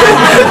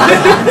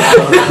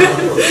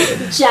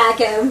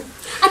 Jacko.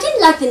 I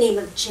didn't like the name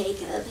of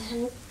Jacob,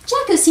 and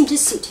Jacko seemed to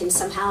suit him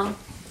somehow.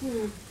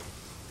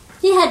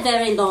 He had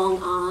very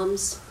long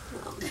arms.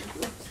 Oh,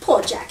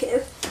 poor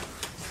Jacko.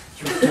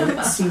 You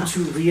don't seem to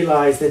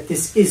realize that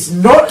this is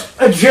not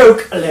a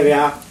joke,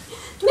 Olivia.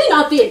 It may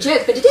not be a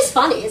joke, but it is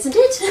funny, isn't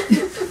it?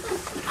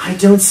 I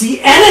don't see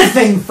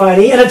anything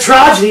funny in a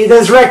tragedy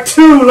that's wrecked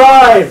 2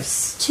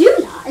 lives. 2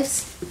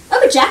 lives? Oh,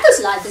 but Jacko's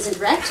life isn't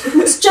wrecked.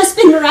 It's just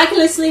been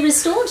miraculously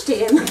restored to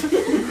him.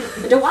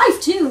 And a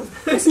wife, too.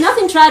 There's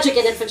nothing tragic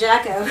in it for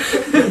Jacko.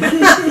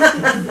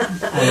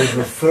 I was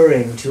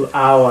referring to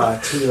our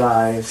 2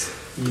 lives,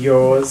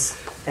 yours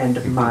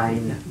and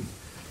mine.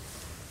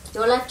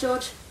 Your life,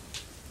 George?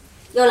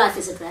 Your life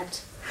isn't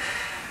wrecked.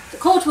 The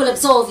court will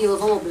absolve you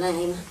of all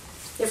blame.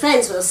 Your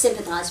friends will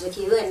sympathize with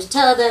you and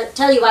tell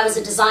you I was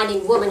a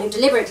designing woman who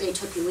deliberately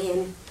took you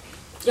in.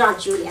 Your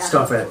Aunt Julia.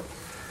 Stop it.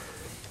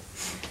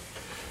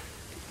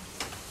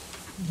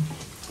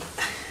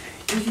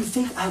 Do you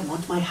think I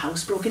want my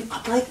house broken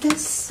up like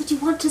this? But you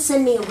want to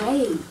send me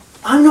away.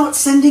 I'm not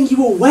sending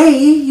you away.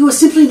 You are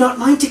simply not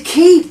mine to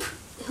keep.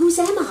 Whose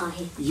am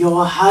I?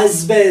 Your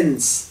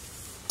husband's.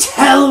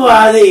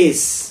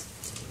 Tellworthy's.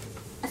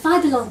 If I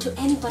belong to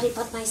anybody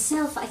but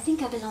myself, I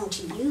think I belong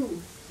to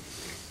you.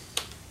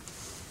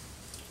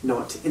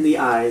 Not in the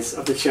eyes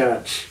of the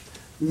church.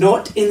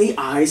 Not in the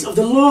eyes of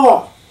the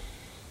law.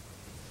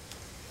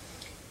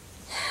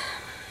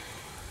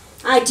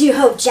 I do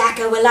hope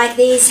Jacko will like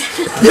these.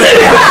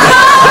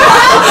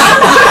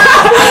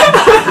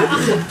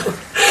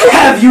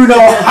 Have you no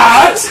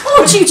heart?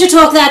 Ought you to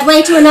talk that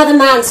way to another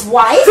man's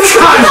wife?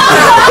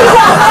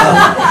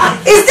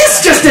 Is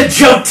this just a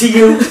joke to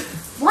you?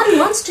 One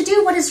wants to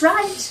do what is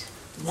right.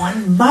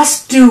 One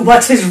must do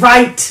what is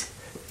right.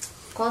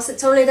 Of course,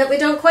 it's only that we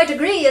don't quite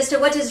agree as to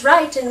what is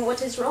right and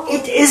what is wrong.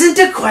 It isn't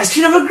a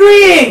question of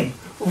agreeing.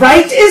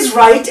 Right is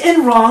right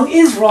and wrong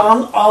is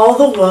wrong all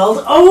the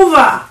world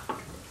over.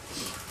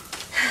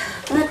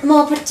 But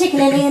more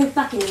particularly in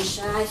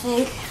Buckinghamshire, I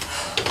think.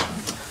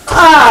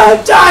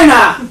 Ah,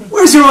 Dinah!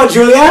 Where's your Aunt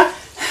Julia?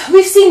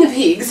 We've seen the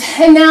pigs,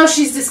 and now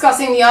she's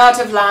discussing the art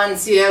of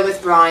Lancia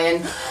with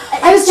Brian.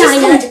 I was just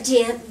Dinah,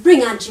 dear,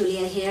 bring Aunt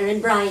Julia here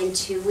and Brian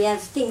too. We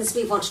have things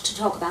we want to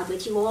talk about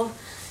with you all.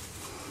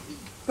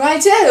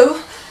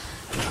 Righto.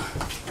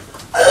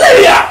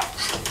 Olivia!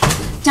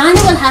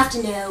 Dinah will have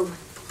to know.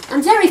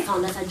 I'm very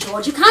fond of her,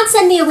 George. You can't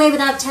send me away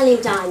without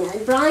telling Dinah,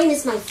 and Brian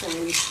is my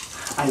friend.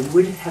 I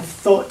would have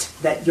thought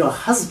that your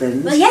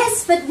husband... Well,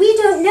 yes, but we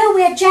don't know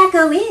where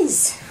Jacko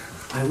is.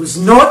 I was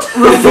not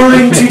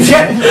referring to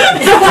Tellworthy.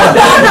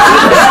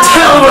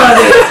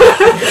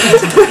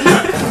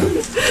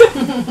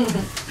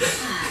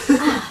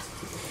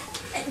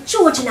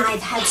 George and I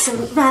have had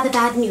some rather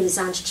bad news,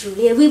 Aunt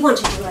Julia. We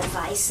wanted your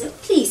advice. So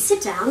please,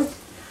 sit down.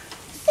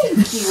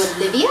 Thank you,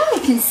 Olivia. I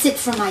can sit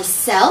for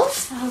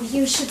myself. Oh,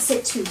 you should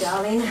sit too,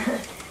 darling.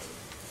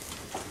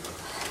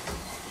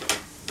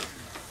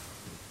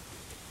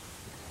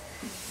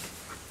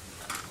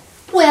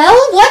 Well,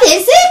 what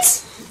is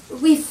it?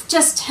 We've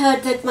just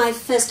heard that my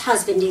first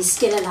husband is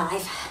still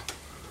alive.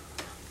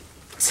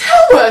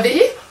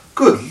 Tellworthy?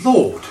 Good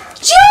Lord.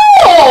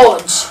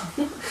 George!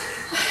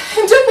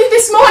 And only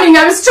this morning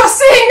I was just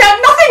saying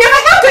that nothing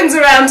ever happens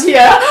around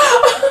here.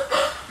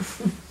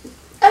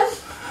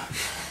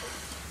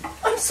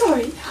 I'm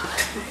sorry.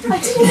 I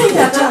didn't mean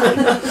that,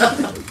 darling.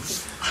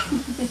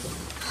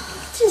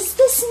 What does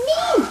this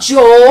mean,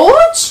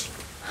 George?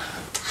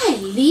 I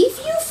leave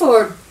you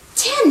for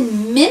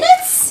 10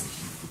 minutes?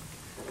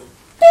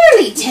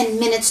 Barely 10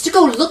 minutes to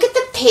go look at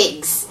the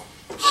pigs.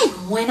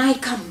 And when I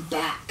come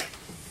back,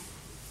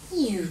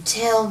 you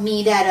tell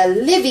me that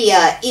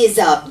Olivia is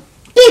a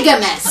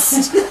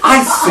bigamist.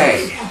 I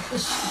say.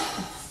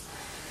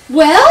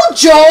 Well,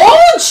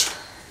 George?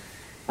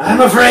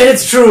 I'm afraid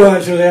it's true,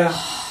 Aunt Julia.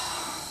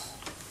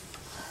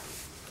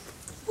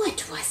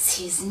 What was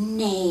his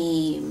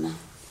name?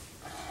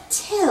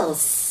 Tell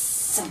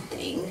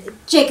something.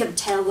 Jacob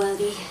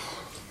Tellworthy.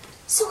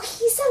 So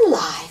he's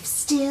alive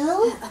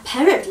still?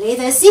 Apparently,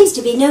 there seems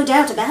to be no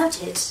doubt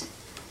about it.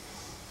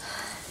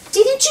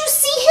 Didn't you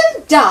see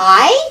him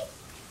die?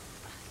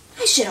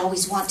 I should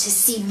always want to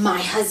see my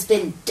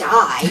husband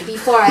die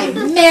before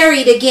I'm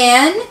married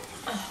again.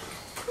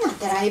 Not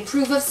that I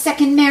approve of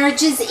second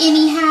marriages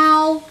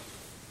anyhow.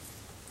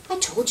 I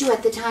told you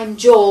at the time,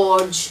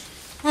 George.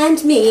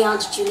 And me,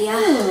 Aunt Julia.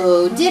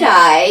 Oh, did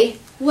I?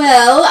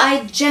 Well,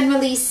 I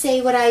generally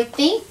say what I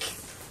think.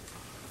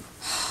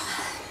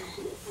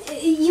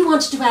 You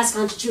wanted to ask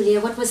Aunt Julia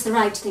what was the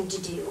right thing to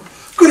do.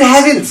 Good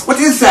heavens, what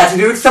is that to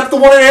do except the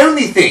one and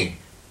only thing?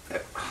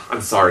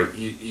 I'm sorry,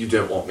 you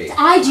don't want me.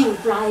 I do,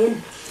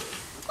 Brian.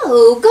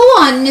 Oh, go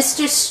on,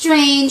 Mr.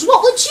 Strange.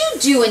 What would you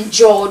do in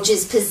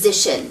George's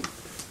position?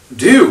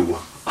 Do?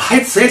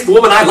 I'd say to the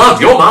woman I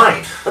love, you're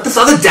mine. But this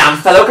other damn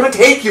fellow can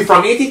take you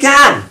from me if he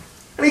can.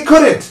 And he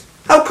couldn't.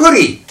 How could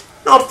he?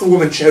 Not if the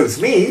woman chose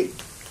me.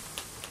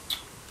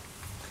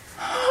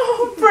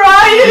 Oh,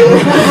 Brian!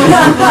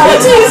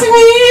 It is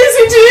me,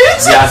 isn't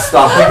it? Yes,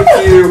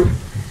 thank you.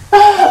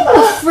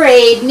 I'm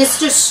afraid,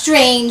 Mr.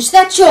 Strange,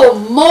 that your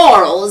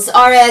morals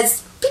are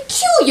as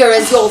peculiar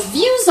as your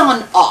views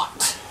on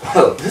art.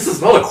 Well, this is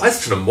not a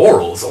question of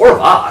morals or of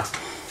art.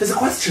 There's a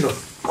question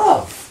of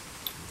love.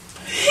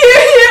 Hear,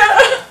 hear!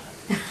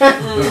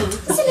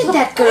 Isn't it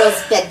that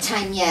girl's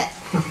bedtime yet?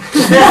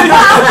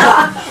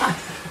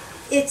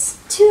 It's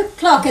 2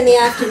 o'clock in the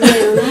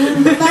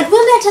afternoon, but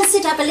we'll let her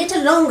sit up a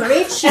little longer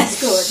if she's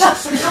good.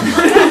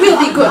 It will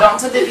be good,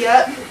 Aunt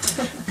Olivia.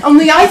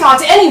 Only I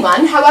thought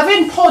anyone, however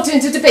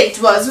important a debate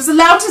was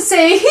allowed to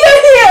say,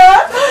 hear,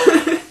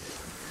 hear!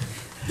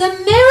 The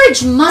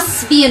marriage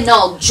must be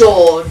annulled,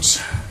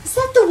 George. Is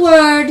that the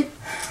word?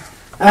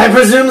 I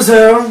presume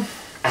so.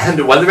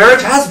 And when the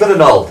marriage has been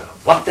annulled,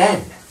 what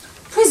then?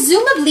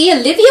 Presumably,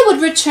 Olivia would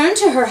return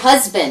to her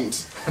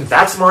husband.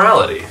 That's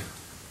morality.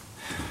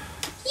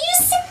 You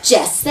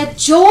suggest that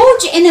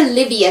George and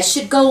Olivia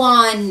should go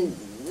on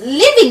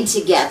living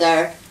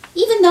together,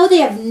 even though they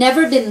have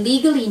never been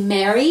legally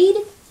married?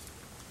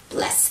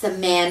 Bless the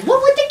man.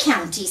 What would the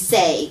county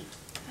say?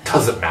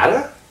 Does it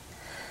matter?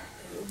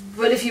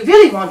 Well, if you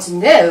really want to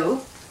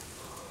know,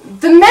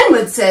 the men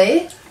would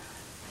say,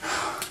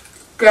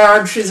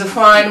 God, she's a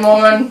fine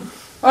woman.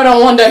 I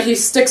don't wonder he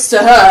sticks to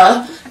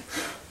her.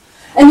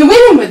 And the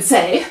women would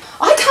say,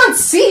 I can't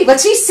see what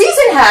she sees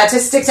in her to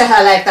stick to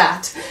her like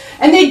that.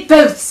 And they'd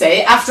both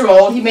say, after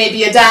all, he may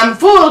be a damn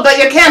fool, but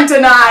you can't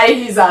deny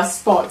he's a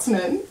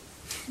sportsman.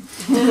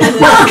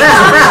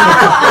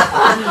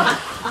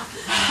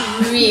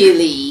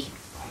 Really?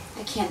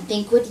 I can't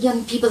think what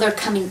young people are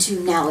coming to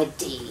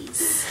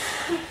nowadays.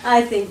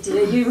 I think,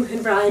 dear, you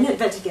and Brian had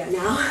better go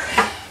now.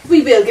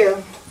 We will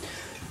go.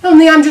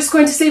 Only I'm just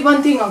going to say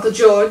one thing, Uncle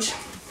George.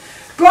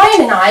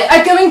 Brian and I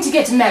are going to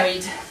get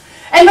married.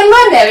 And when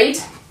we're married,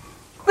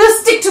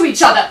 we'll stick to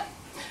each other.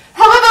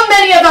 However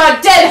many of our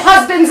dead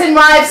husbands and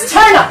wives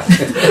turn up.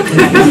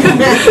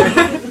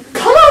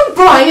 Come on,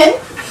 Brian.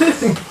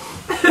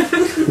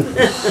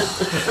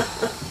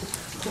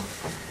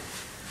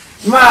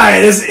 My,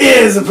 this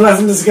is a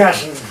pleasant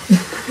discussion.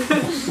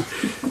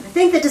 I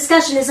think the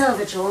discussion is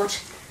over,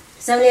 George.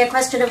 It's only a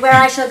question of where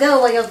I shall go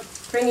while you're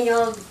bringing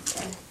your...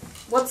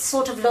 what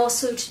sort of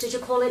lawsuit did you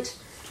call it?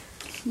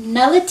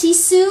 Nullity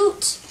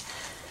suit?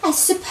 I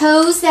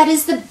suppose that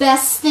is the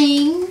best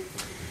thing.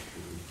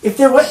 If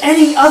there were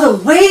any other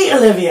way,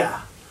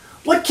 Olivia,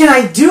 what can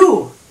I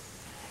do?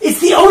 It's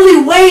the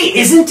only way,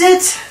 isn't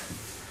it?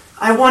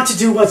 I want to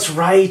do what's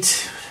right,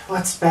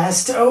 what's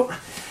best. Oh,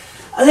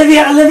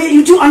 Olivia,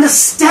 you do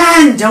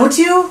understand, don't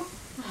you?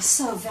 Oh,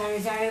 so very,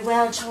 very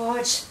well,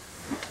 George.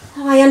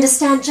 Oh, I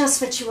understand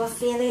just what you are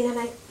feeling, and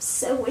I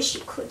so wish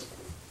you could.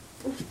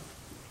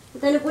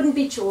 But then it wouldn't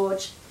be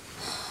George.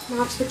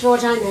 Not the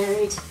George I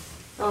married.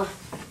 Oh,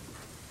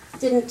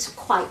 didn't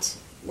quite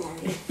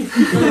marry.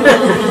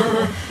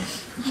 I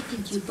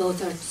think you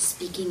both are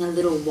speaking a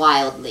little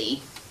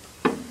wildly.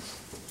 I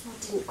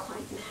didn't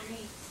quite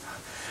marry.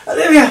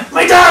 Olivia,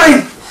 my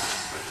darling!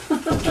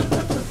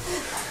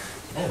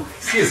 Oh,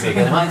 excuse me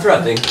again, am I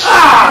interrupting?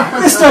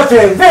 Mr.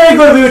 Pim, very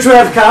good of you to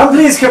have come.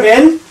 Please come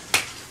in.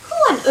 Who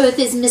on earth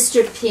is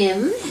Mr.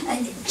 Pim?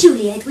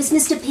 Julia, it was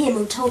Mr. Pim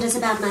who told us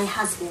about my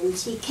husband.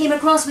 He came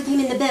across with him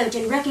in the boat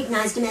and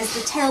recognized him as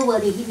the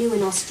Tellworthy he knew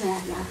in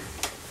Australia.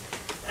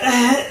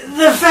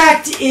 The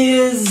fact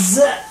is...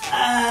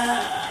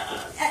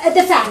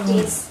 The fact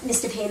is,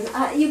 Mr. Pim,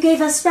 you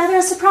gave us rather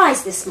a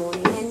surprise this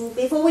morning, and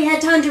before we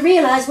had time to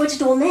realize what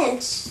it all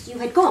meant, you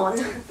had gone.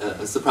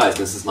 A surprise,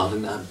 Mrs.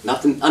 Martin.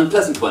 Not an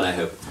unpleasant one, I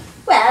hope.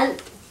 Well,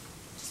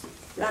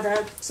 rather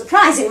a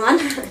surprising one.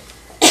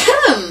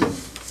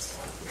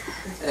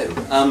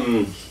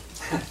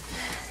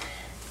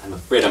 I'm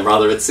afraid I'm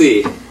rather at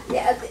sea.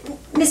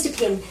 Mr.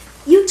 Pim,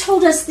 you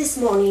told us this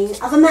morning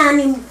of a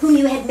man whom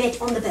you had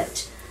met on the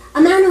boat.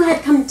 A man who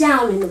had come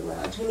down in the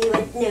world, whom you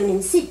had known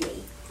in Sydney.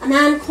 A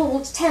man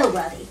called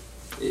Tellworthy.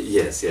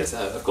 Yes,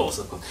 of course.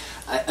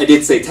 I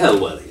did say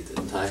Tellworthy,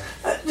 didn't I?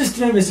 Just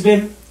a minute, Mr.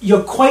 Pim.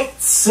 You're quite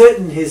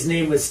certain his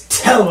name was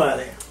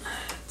Tellworthy?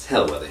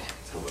 Tellworthy.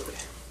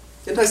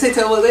 Didn't I say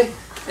Tellworthy?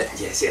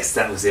 Yes,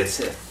 that was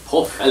it.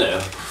 Poor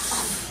fellow.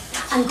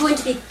 I'm going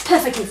to be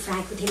perfectly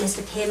frank with you,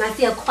 Mr. Pim. I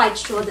feel quite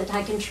sure that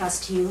I can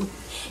trust you.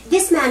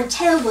 This man,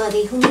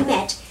 Tellworthy, whom you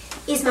met,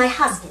 is my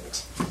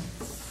husband.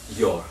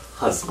 Your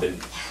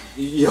husband?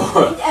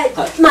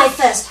 My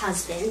first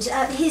husband.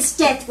 His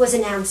death was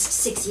announced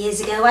 6 years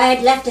ago. I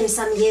had left him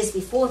some years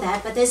before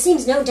that, but there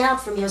seems no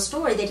doubt from your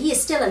story that he is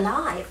still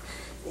alive.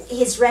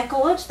 His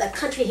record, the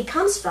country he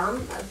comes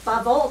from,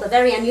 above all, the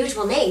very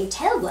unusual name,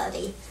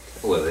 Tellworthy.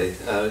 Well,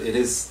 it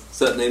is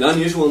certainly an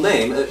unusual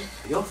name.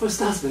 Your first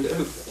husband,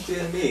 oh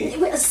dear me.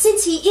 Well,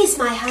 since he is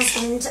my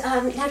husband,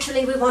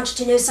 naturally we wanted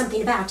to know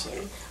something about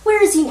him.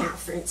 Where is he now,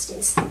 for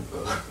instance?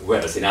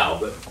 Where is he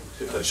now?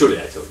 Surely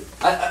I told you.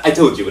 I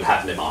told you what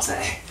happened in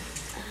Marseille.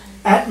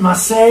 At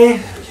Marseille?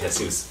 Yes,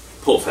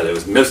 poor fellow,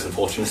 was most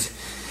unfortunate.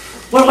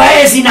 Well, where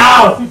is he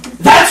now?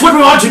 That's what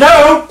we want to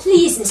know!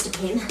 Please, Mr.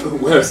 Pim.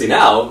 Where is he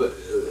now?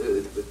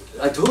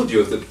 I told you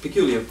of the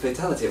peculiar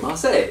fatality at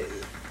Marseille.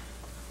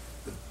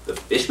 The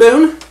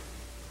fishbone?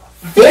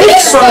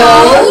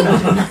 Fishbone?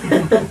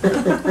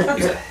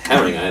 He's a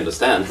herring, I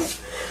understand.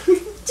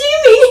 Do you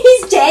mean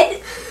he's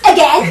dead?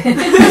 Again?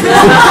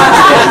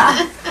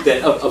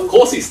 Of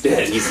course he's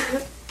dead.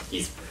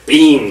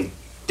 being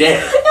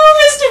dead. No,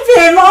 Mr.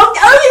 Pim, I want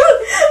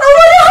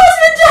a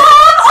husband to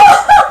have.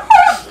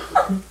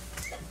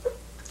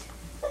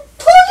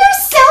 Pull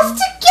yourself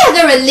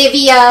together,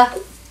 Olivia.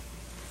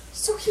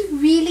 So he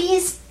really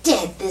is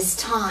dead this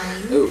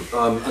time.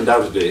 Oh,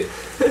 undoubtedly. A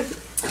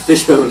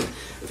fishbone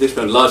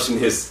lodged in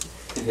his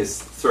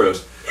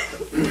throat.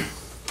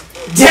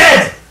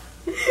 Dead!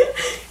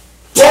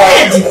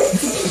 Dead!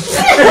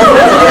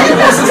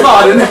 Mrs.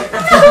 Martin.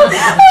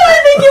 I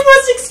think you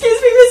must excuse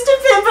me, Mr.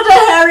 Pim, but a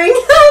herring.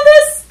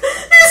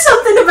 There's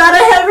something about a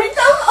herring.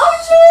 Oh,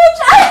 George.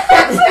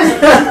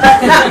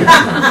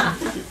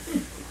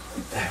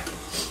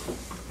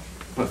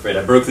 I'm afraid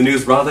I broke the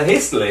news rather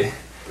hastily.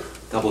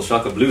 Double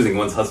shock of losing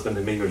one's husband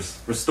and being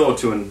restored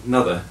to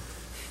another.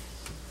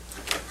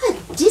 A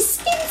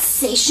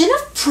dispensation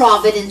of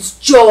Providence,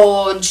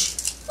 George.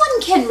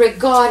 One can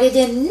regard it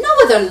in no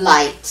other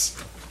light.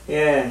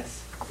 Yes.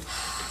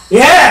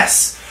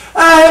 Yes!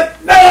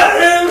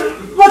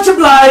 Much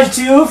obliged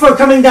to you for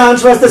coming down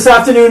to us this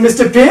afternoon,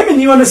 Mr. Pim,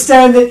 and you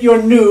understand that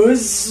your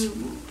news,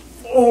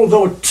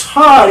 although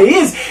tardy,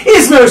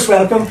 is most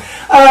welcome.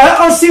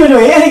 I'll see you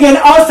anyway, and again,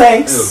 our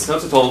thanks. Oh,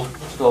 not at all.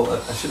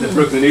 I shouldn't have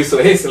broken the news so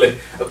hastily.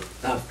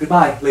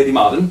 Goodbye, Lady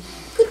Martin.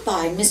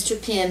 Goodbye, Mr.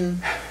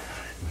 Pim.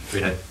 I'm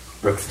afraid I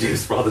broke the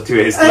news rather too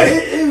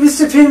hastily.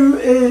 Mr. Pim,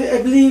 I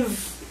believe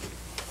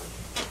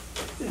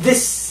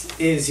this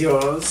is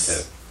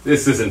yours.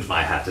 This isn't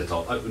my hat at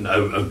all.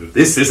 No,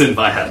 this isn't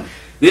my hat.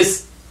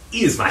 This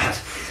is my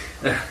hat.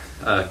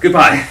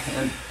 Goodbye.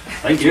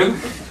 Thank you.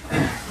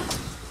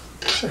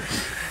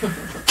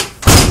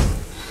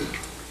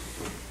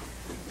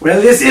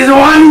 Well, this is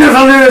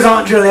wonderful news,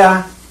 Aunt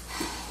Julia.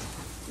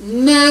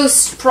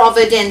 Most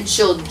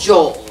providential,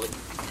 George.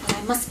 But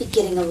I must be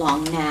getting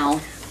along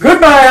now.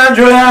 Goodbye, Aunt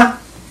Julia.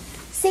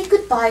 Say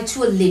goodbye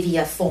to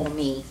Olivia for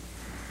me.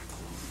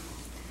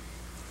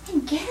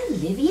 And get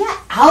Olivia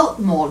out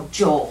more,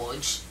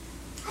 George.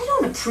 I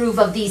don't approve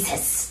of these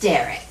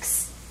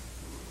hysterics.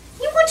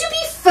 You want to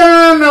be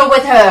firmer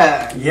with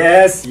her.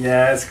 Yes,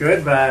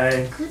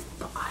 goodbye.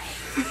 Goodbye.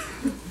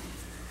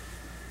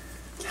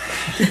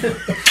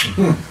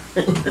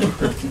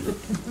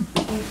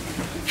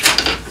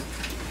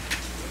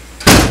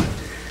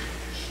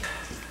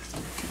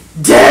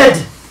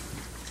 Dead!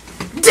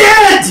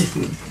 Dead!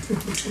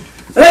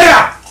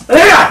 Olivia!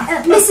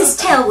 Mrs.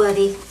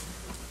 Tailworthy.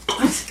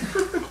 What?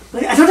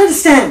 I don't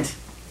understand.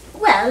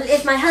 Well,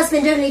 if my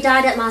husband only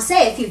died at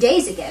Marseille a few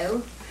days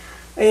ago.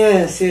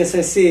 Yes,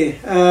 I see.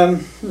 Well,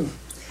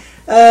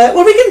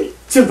 we can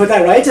soon put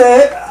that right.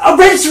 Our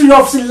registry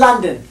office in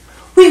London.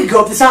 We can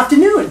go up this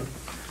afternoon.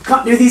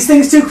 Can't do these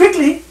things too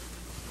quickly.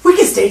 We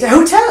can stay at a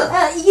hotel.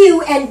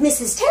 You and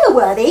Mrs.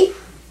 Tailworthy?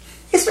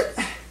 Yes, but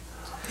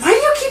why do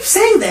you keep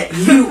saying that?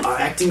 You are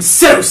acting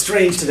so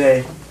strange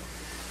today.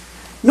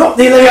 Not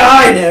the Olivia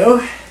I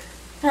know.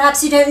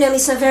 Perhaps you don't know me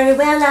so very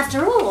well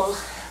after all.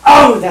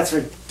 Oh, that's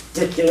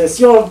ridiculous.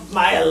 You're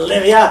my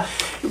Olivia.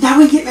 Now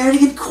we get married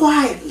again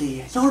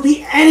quietly. Don't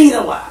be any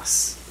the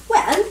worse.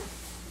 Well,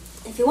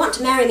 if you want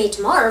to marry me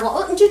tomorrow, why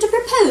oughtn't you to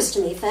propose to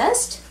me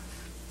first?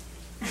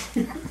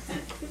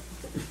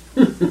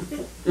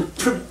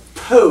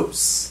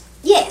 Propose?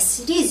 Yes,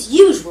 it is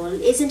usual,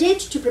 isn't it,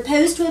 to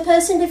propose to a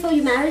person before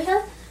you marry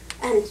her?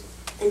 And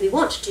we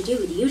want to do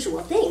the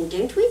usual thing,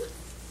 don't we?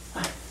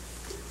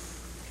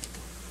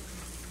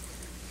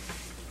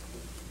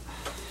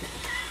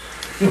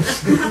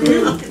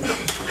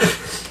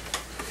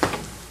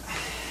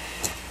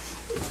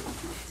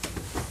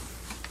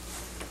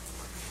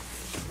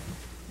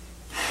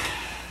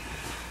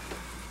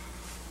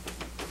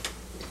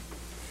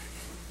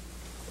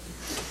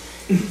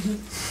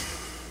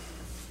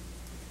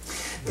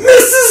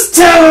 Mrs.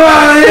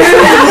 Tailworthy!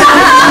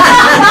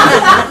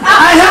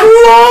 I have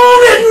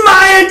long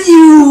admired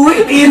you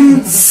in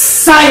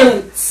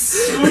silence.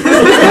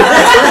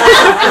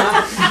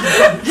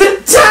 The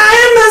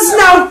time has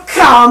now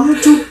come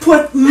to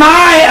put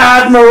my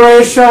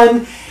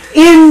admiration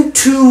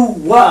into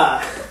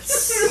words.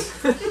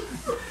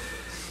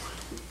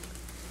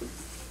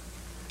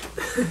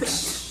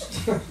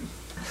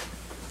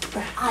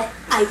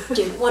 I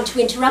don't want to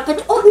interrupt,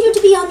 but oughtn't you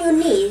to be on your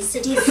knees?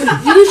 It is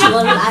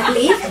usual, I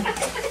believe.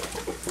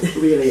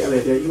 Really,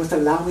 Olivia, you must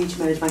allow me to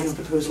manage my own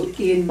proposal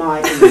in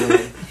my own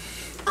way.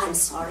 I'm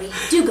sorry.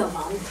 Do go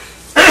on.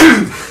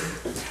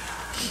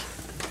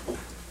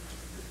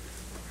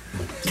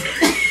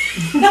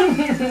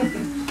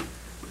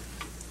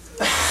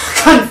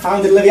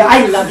 Confound it, Olivia,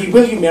 I love you.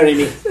 Will you marry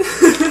me?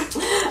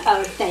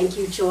 Oh, thank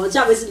you, George.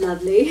 That was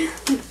lovely.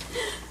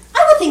 I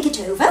will think it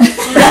over.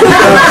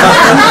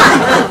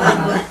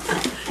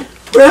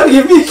 Well,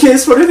 give me a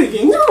kiss. What are you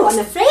thinking? No, I'm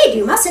afraid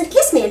you mustn't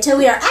kiss me until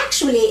we are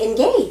actually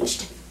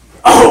engaged.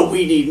 Oh,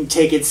 we needn't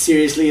take it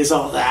seriously as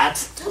all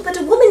that. Oh, but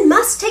a woman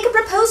must take a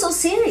proposal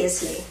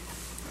seriously.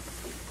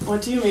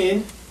 What do you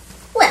mean?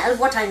 Well,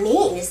 what I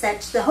mean is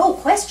that the whole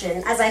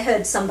question, as I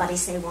heard somebody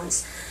say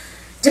once,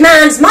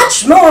 demands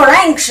much more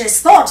anxious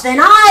thought than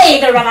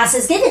either of us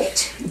has given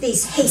it.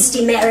 These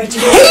hasty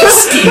marriages.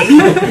 Hasty?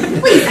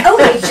 Well, you've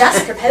only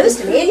just proposed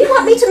to me and you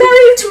want me to marry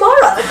you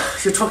tomorrow.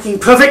 You're talking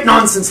perfect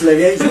nonsense,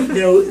 Olivia. You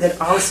know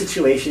that our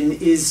situation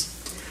is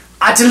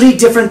utterly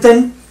different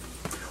than,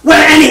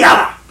 well, any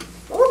other.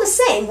 All the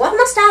same, one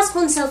must ask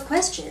oneself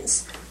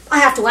questions. I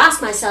have to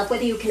ask myself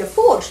whether you can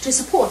afford to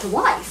support a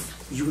wife.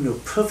 You know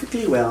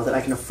perfectly well that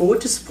I can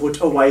afford to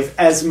support a wife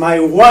as my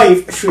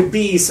wife should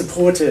be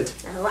supported.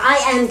 Oh, I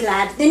am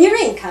glad. Then your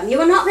income, you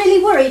are not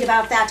really worried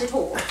about that at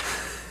all.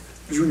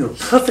 You know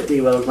perfectly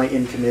well what my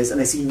income is,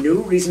 and I see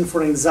no reason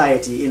for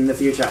anxiety in the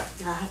future.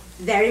 Ah,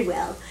 very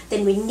well.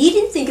 Then we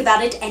needn't think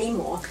about it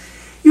anymore.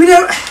 You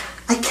know,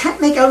 I can't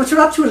make out what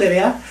you're up to,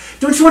 Olivia.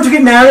 Don't you want to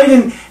get married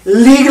and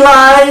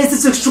legalize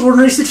this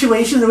extraordinary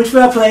situation in which we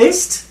are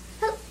placed?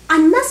 Well, I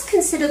must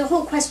consider the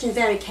whole question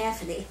very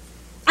carefully.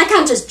 I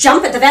can't just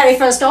jump at the very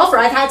first offer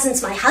I've had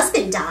since my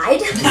husband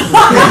died.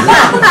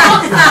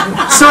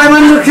 So I'm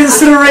under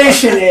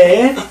consideration,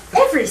 eh?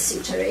 Every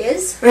suitor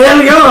is.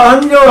 Well,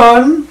 go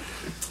on.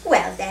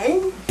 Well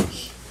then,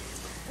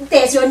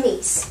 there's your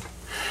niece.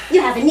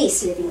 You have a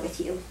niece living with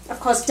you. Of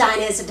course,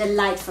 Dinah is a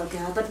delightful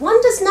girl, but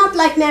one does not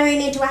like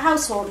marrying into a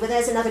household where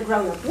there's another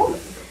grown-up woman.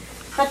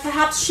 But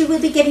perhaps she will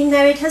be getting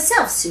married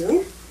herself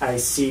soon. I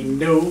see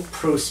no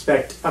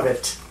prospect of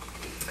it.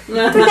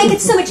 It would make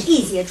it so much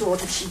easier,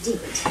 George, if she did.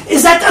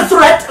 Is that a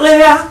threat,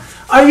 Olivia?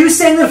 Are you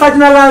saying that if I do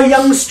not allow a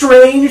young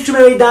strange to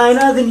marry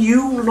Dinah, then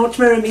you will not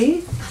marry me?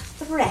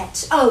 A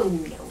threat? Oh,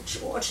 no,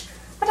 George.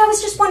 But I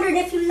was just wondering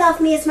if you love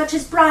me as much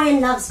as Brian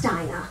loves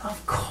Dinah.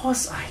 Of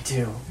course I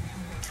do.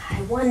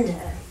 I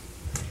wonder.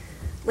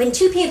 When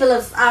two people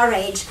of our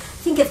age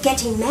think of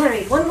getting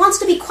married, one wants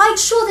to be quite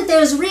sure that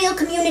there is real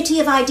community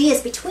of ideas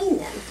between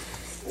them.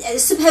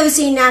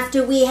 Supposing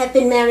after we have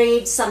been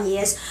married some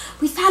years,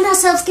 we found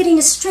ourselves getting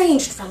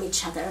estranged from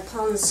each other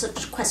upon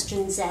such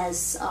questions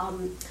as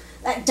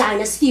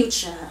Dinah's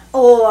future,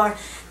 or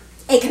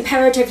a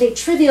comparatively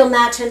trivial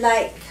matter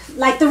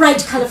like the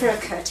right colour for a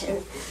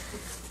curtain,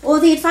 or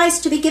the advice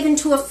to be given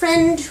to a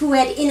friend who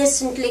had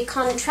innocently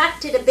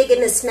contracted a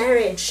bigamous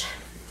marriage.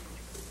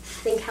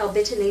 Think how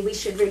bitterly we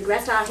should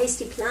regret our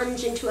hasty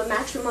plunge into a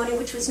matrimony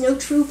which was no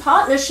true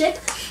partnership,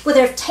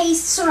 whether of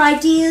tastes or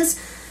ideas,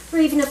 or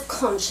even of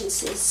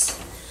consciences.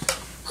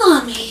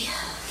 Ah, me.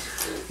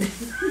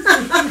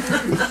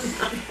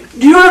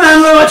 Do you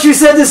remember what you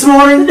said this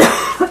morning?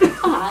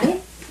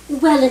 I?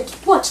 Well, and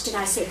what did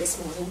I say this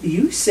morning?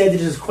 You said it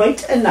is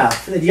quite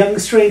enough that young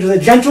strange was a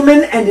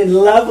gentleman and in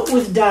love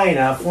with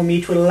Dinah for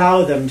me to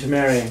allow them to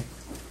marry.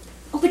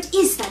 Oh, but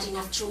is that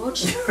enough,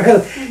 George?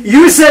 Well,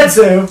 you said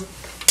so.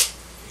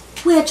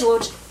 Well,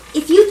 George,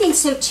 if you think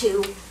so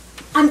too,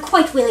 I'm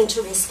quite willing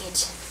to risk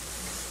it.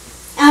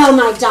 Oh,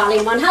 my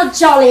darling one, how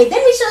jolly.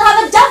 Then we shall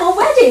have a double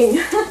wedding.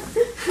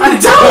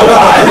 A double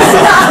wedding?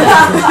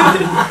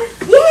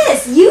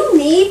 Yes, you,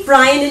 me,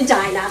 Brian and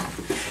Dinah.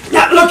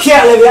 Now, look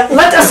here, Olivia.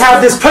 Let us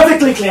have this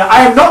perfectly clear.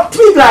 I am not to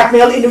be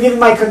blackmailed into giving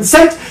my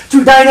consent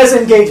to Dinah's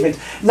engagement.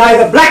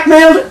 Neither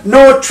blackmailed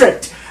nor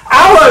tricked.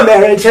 Our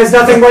marriage has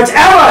nothing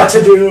whatever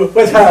to do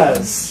with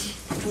hers.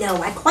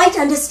 No, I quite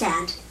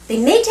understand. They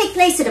may take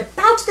place at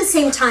about the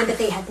same time, but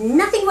they have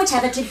nothing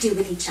whatever to do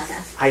with each other.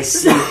 I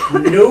see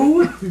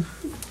no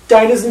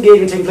Dinah's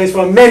engagement taking place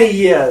for many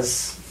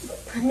years.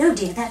 No,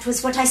 dear, that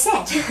was what I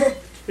said.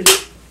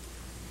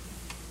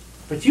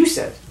 But you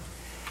said.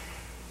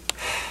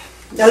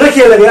 Now look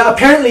here, Olivia.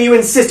 Apparently you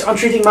insist on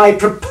treating my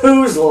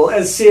proposal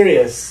as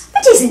serious.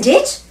 But isn't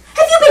it?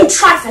 Have you been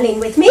trifling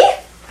with me?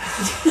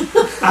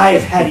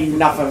 I've had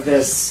enough of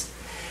this.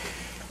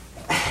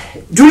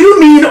 Do you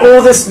mean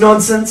all this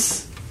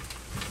nonsense?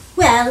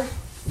 Well,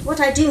 what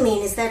I do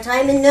mean is that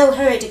I'm in no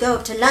hurry to go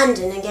up to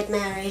London and get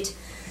married.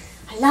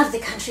 I love the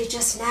country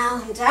just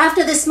now, and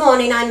after this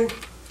morning I'm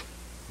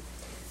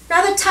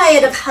rather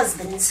tired of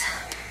husbands.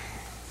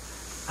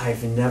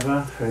 I've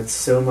never heard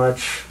so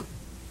much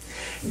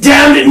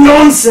damned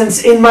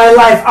nonsense in my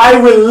life. I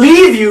will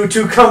leave you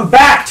to come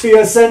back to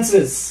your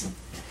senses.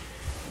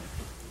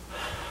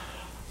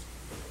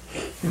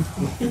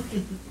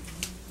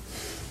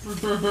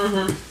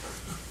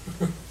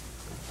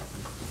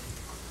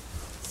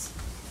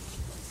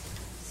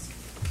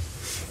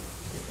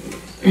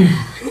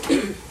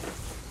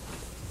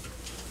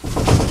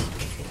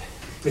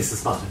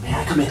 Mrs. Martin, may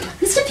I come in?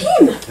 Mr.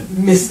 Pim!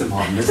 Mr.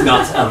 Martin is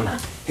not,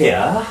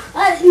 here.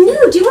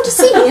 No, do you want to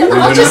see him? No,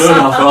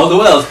 not for all the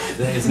world.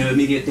 There is no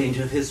immediate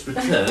danger of his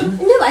return.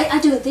 No, I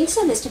don't think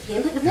so, Mr.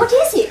 Pim. What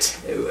is it?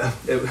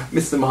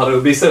 Mr. Martin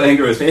would be so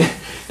angry with me,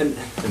 and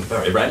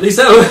very rightly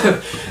so.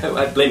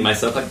 I blame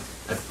myself.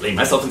 I blame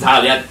myself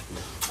entirely. I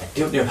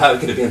don't know how I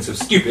could have been so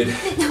stupid.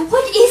 Now,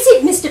 what is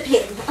it, Mr.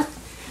 Pim?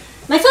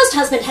 My first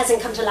husband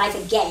hasn't come to life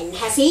again,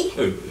 has he?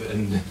 Oh,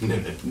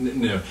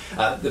 no.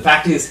 The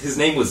fact is, his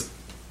name was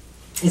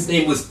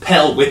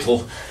Pell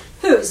Whittle.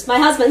 Whose? My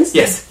husband's?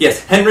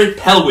 Yes, Henry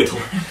Pell Whittle.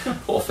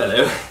 Poor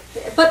fellow.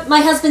 But my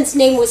husband's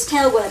name was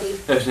Tellworthy.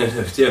 Oh,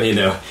 no, dear me,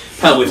 no.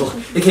 Pell Whittle.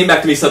 It came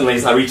back to me suddenly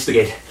as I reached the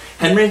gate.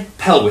 Henry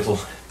Pell Whittle.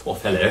 Poor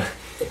fellow.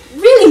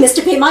 Really,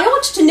 Mr. Pim, I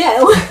ought to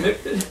know.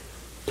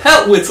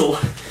 Peltwhistle.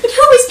 But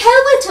who is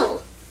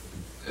Pelwhittle?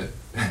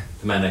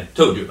 The man I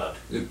told you about,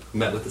 who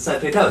met with the sad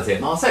fatality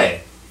at Marseille.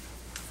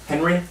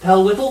 Henry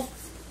Pelwhittle?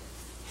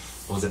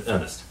 Or was it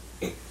Ernest?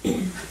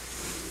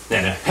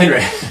 No,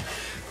 Henry.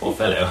 Poor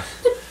fellow.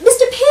 But,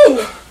 Mr. Pim,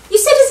 you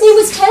said his name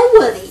was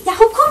Telworthy.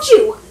 How could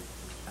you?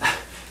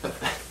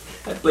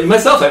 I blame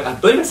myself. I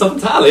blame myself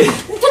entirely.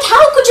 But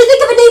how could you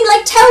think of a name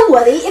like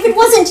Telworthy if it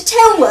wasn't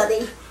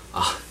Telworthy?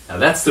 Now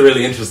that's the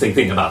really interesting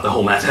thing about the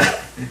whole matter.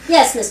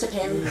 Yes, Mr.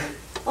 Pim.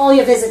 All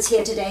your visits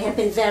here today have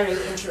been very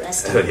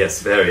interesting. Oh, yes,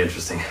 very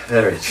interesting.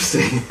 Very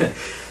interesting.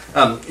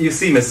 You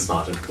see, Mrs.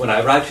 Martin, when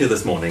I arrived here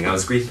this morning, I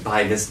was greeted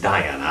by Miss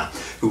Diana,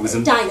 who was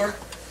in... Dinah.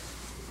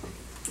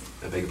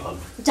 I beg your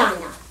pardon?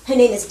 Dinah. Her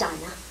name is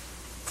Dinah.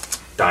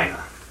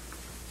 Dinah.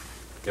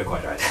 You're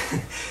quite right.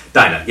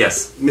 Dinah,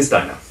 yes, Miss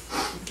Dinah.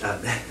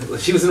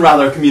 She was in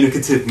rather a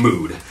communicative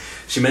mood.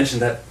 She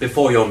mentioned that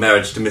before your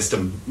marriage to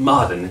Mr.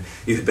 Martin,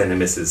 you had been a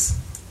Mrs.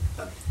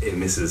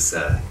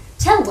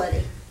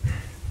 Telworthy.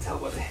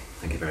 Telworthy.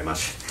 Thank you very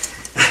much.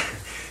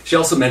 She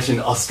also mentioned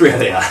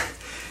Australia.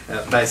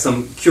 By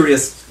some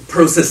curious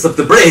process of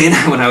the brain,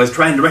 when I was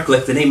trying to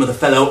recollect the name of the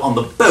fellow on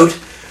the boat,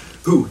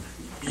 who,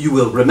 you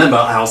will remember,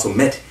 I also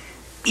met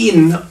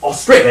in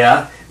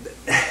Australia.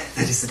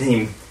 That is a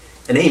name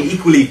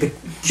equally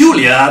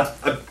peculiar.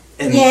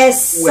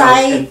 Yes,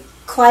 I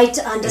quite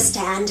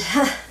understand.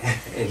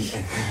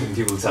 And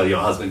you will tell your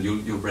husband,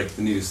 you'll break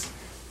the news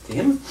to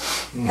him?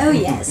 Oh,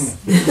 yes.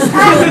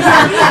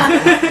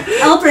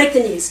 I'll break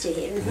the news to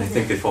him. And I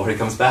think before he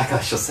comes back, I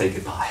shall say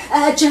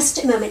goodbye.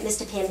 Just a moment,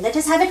 Mr. Pim. Let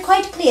us have it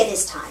quite clear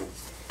this time.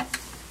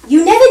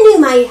 You never knew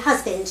my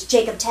husband,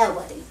 Jacob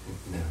Telworthy.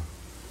 No.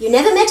 You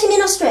never met him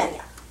in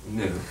Australia.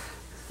 No.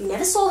 You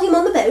never saw him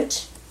on the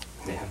boat.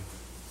 No.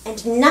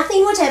 And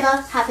nothing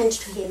whatever happened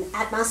to him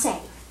at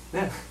Marseille.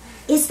 No.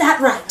 Is that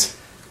right?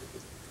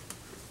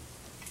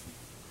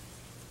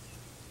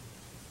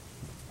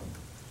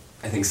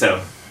 I think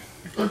so.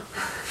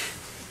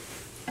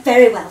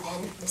 Very well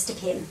then, Mr.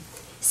 Pim.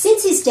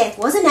 Since his death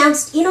was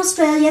announced in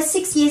Australia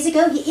 6 years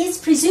ago, he is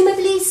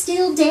presumably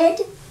still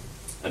dead?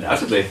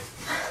 Undoubtedly.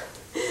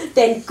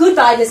 Then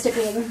goodbye, Mr.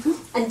 Pim,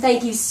 and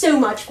thank you so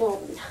much for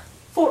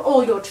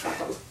all your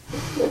trouble.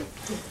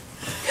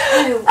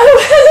 Oh,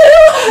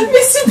 hello,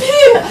 Mr.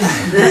 Pim.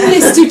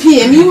 Mr.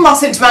 Pim, you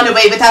mustn't run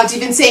away without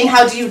even saying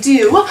how do you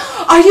do.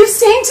 Are you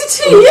staying to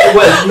tea?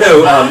 Well,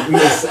 no,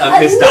 Miss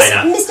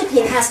Dinah. Mr.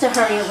 Pim has to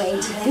hurry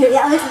away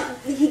today.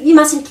 You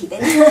mustn't keep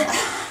him.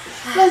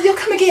 Well, you'll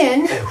come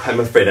again. Oh, I'm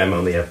afraid I'm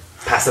only a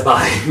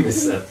passerby,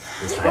 Miss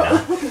Dinah.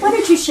 Why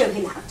don't you show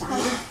him out, Dinah?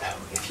 Oh,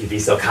 if you'd be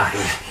so kind.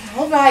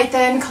 All right,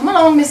 then. Come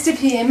along, Mr.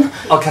 Pim.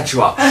 I'll catch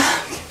you up.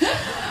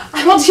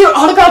 I want to hear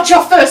all about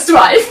your first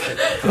wife.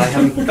 But I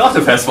haven't got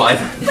a first wife.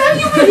 Well,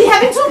 you really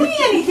haven't told me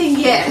anything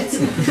yet.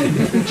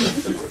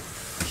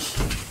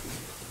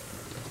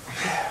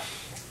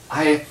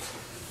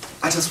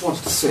 I just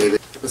wanted to say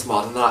that, Miss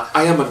Martin,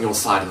 I am on your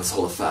side in this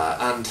whole affair,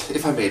 and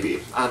if I may be,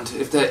 and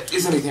if there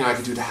is anything I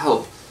can do to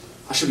help,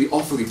 I should be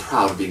awfully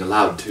proud of being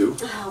allowed to.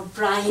 Oh,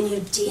 Brian,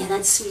 you dear,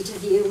 that's sweet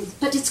of you.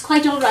 But it's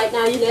quite all right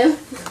now, you know.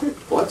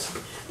 What?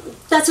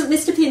 That's what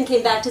Mr. Pim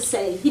came back to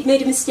say. He'd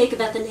made a mistake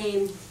about the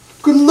name.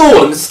 Good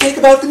Lord, a mistake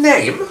about the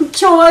name?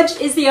 George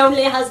is the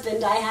only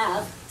husband I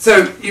have.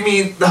 So, you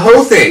mean the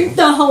whole thing?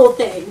 The whole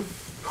thing.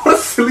 What a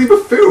silly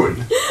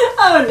buffoon.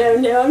 Oh,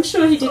 no, I'm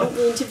sure he didn't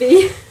mean to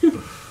be.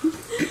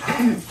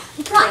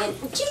 Brian,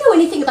 do you know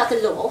anything about the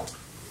law?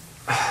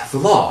 The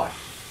law?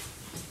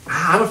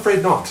 I'm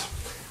afraid not.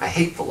 I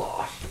hate the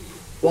law.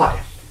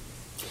 Why?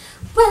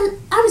 Well,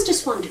 I was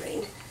just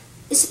wondering.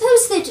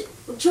 Suppose that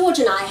George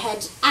and I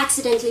had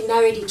accidentally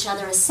married each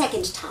other a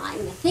second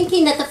time,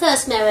 thinking that the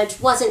first marriage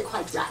wasn't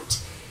quite right.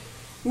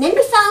 And then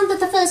we found that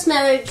the first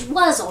marriage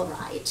was all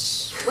right.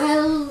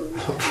 Well...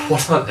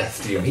 What on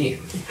earth do you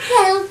mean?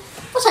 Well,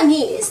 what I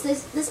mean is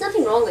there's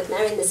nothing wrong with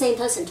marrying the same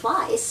person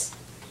twice.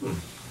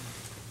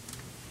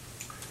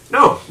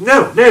 No,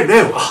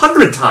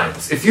 100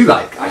 times, if you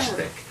like, I should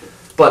think.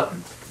 But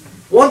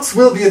once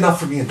will be enough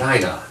for me and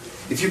Dinah.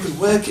 If you can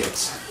work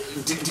it,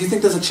 do you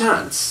think there's a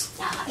chance?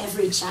 Ah,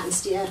 every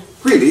chance, dear.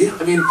 Really?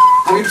 I mean,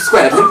 have you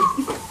persuaded him?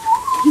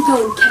 You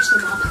go and catch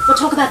them up. We'll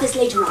talk about this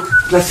later on.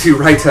 Bless you,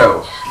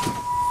 righto.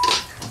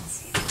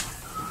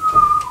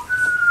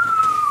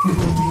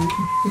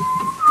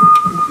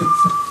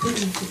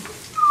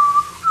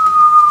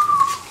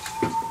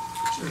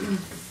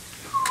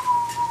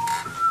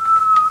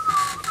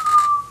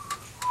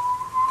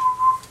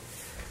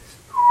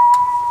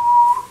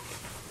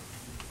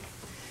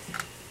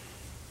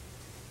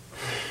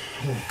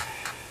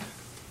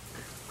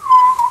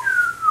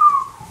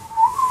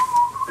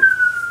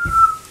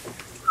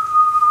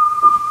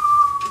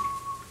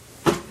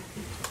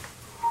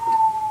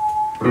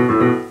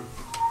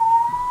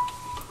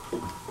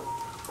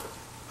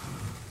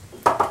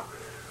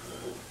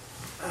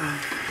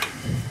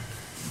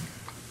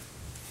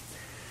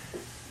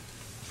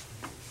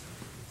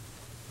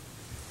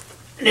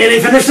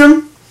 Nearly finished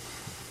them?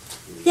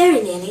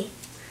 Very nearly.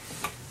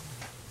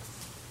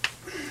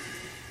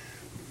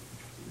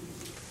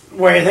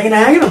 Where are you thinking of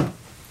hanging them?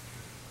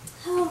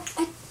 Oh,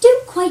 I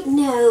don't quite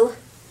know.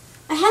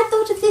 I had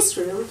thought of this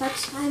room,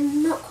 but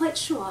I'm not quite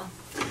sure.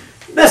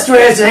 Best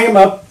way is to hang them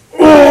up.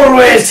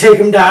 Always take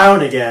them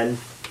down again.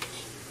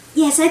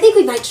 Yes, I think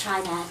we might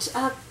try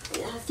that.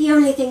 The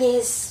only thing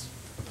is...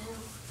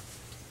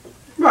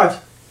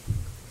 What?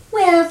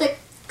 well, the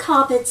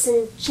carpets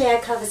and chair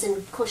covers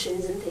and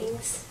cushions and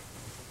things.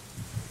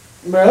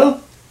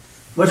 Well,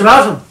 what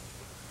about them?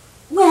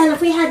 Well,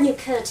 if we had new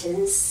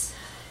curtains...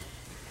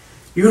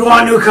 You'd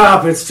want new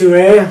carpets too,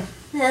 eh?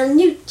 well,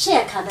 new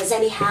chair covers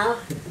anyhow.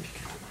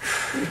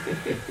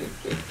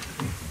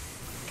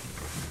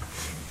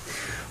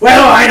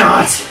 Well, why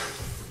not?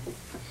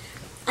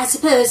 I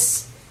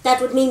suppose that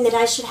would mean that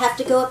I should have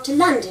to go up to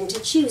London to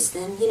choose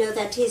them. You know,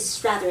 that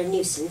is rather a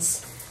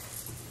nuisance.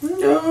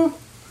 No,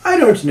 I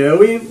don't know.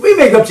 We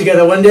may go up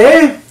together one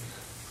day.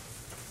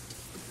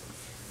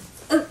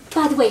 Oh,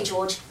 by the way,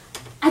 George,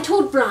 I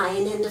told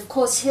Brian, and of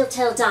course he'll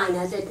tell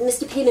Dinah, that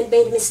Mr. Pim had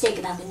made a mistake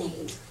about the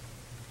name.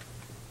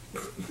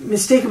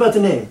 Mistake about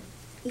the name?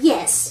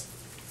 Yes.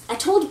 I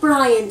told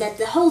Brian that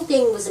the whole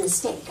thing was a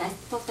mistake. I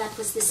thought that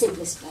was the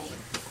simplest way.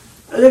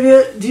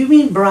 Olivia, do you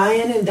mean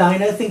Brian and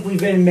Dinah think we've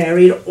been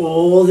married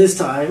all this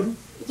time?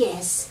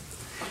 Yes.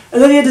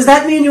 Olivia, does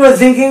that mean you are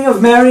thinking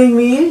of marrying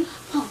me?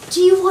 Oh, do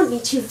you want me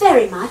to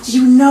very much?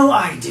 You know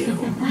I do.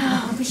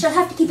 Oh, we shall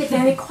have to keep it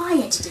very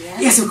quiet, dear.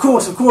 Yes, of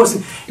course.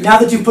 And now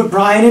that you've put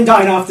Brian and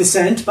Dinah off the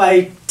scent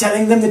by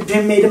telling them that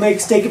Pim made a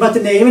mistake about the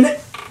name, and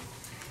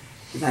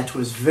that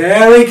was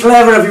very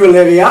clever of you,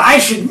 Olivia. I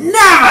should never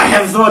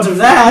have thought of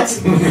that.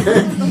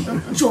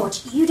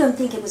 George, you don't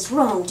think it was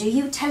wrong, do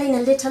you, telling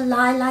a little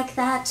lie like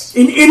that?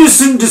 An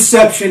innocent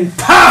deception,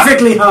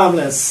 perfectly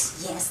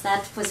harmless. Yes,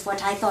 that was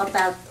what I thought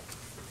about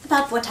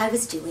what I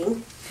was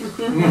doing.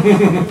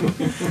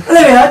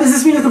 Olivia, does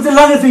this mean you'll come to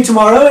London with me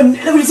tomorrow and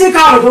we'll see a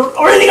card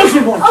or anything else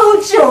you want?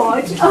 Oh,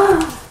 George!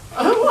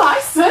 Oh, I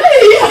say!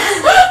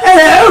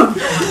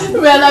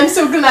 Hello! Well, I'm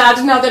so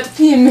glad now that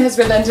Pim has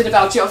relented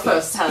about your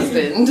first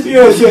husband.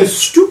 Yes,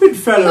 stupid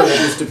fellow,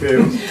 Mr.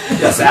 Pim.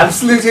 Yes,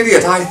 absolute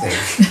idiot, I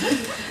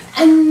think.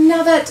 And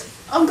now that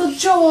Uncle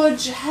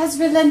George has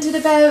relented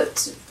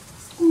about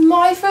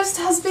my first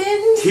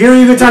husband... Here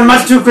you've done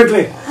much too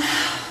quickly.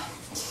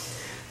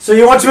 So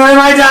you want to marry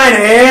my Dinah,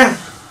 eh?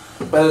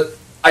 Well,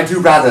 I do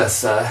rather,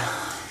 sir.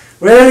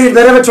 Well, you'd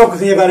better have a talk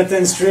with me about it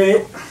then,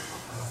 straight.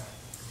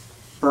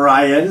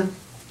 Brian.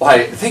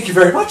 Why, thank you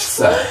very much,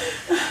 sir.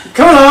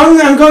 Come along,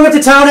 I'm going up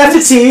to town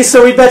after tea,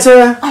 so we'd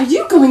better... Are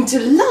you going to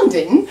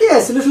London?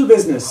 Yes, a little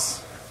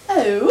business.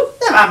 Oh.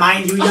 Never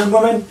mind, you young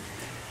woman.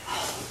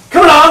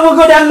 Come along, we'll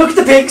go down and look at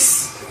the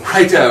pigs.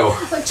 Righto.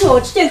 But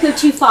George, don't go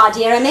too far,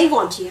 dear. I may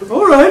want you.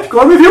 All right, go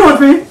on if you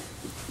want me.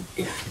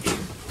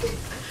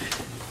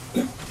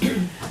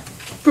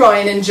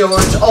 Brian and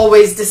George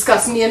always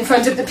discuss me in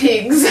front of the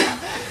pigs.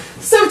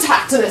 So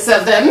tactless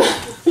of them.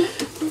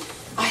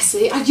 I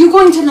say, are you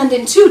going to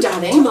London too,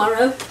 darling?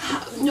 Tomorrow.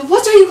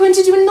 What are you going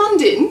to do in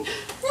London?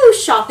 Oh,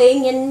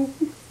 shopping and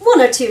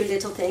one or two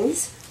little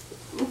things.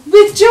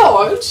 With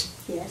George?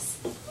 Yes.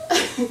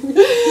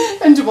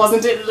 And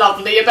wasn't it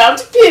lovely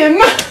about Pim?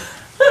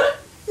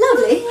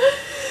 Lovely.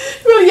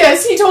 Well,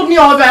 yes, he told me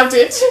all about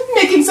it.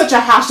 Making such a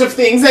hash of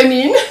things, I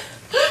mean.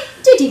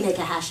 Did he make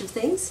a hash of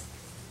things?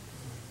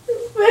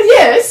 Well,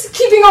 yes,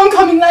 keeping on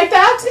coming like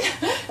that.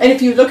 And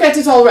if you look at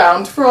it all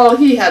round, for all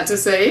he had to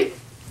say,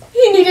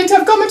 he needn't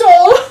have come at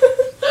all.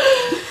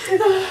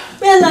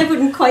 Well, I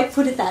wouldn't quite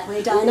put it that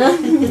way, Dinah.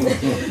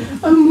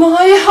 Oh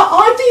my,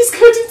 aren't these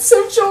curtains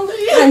so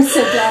jolly? I'm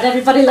so glad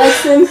everybody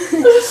likes them.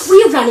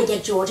 Will you run and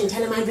get George and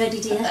tell him I'm ready,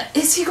 dear?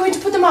 Is he going to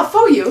put them up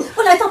for you?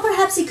 Well, I thought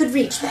perhaps he could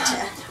reach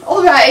better.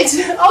 All right,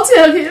 I'll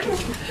tell him.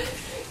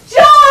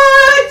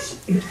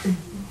 George!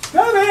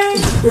 Coming!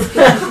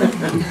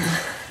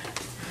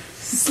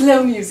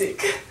 Slow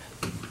music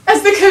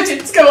as the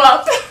curtains go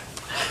up.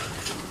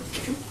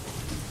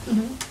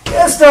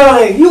 Yes,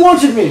 darling, you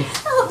wanted me.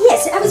 Oh,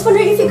 yes, I was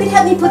wondering if you could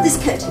help me put this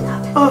curtain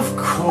up. Of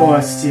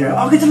course, dear.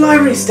 I'll get the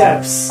library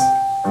steps.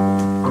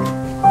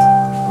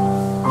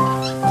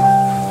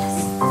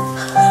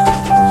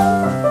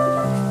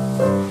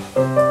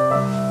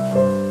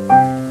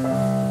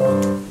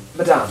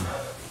 Madame,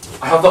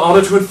 I have the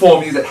honor to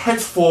inform you that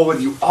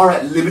henceforward you are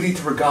at liberty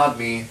to regard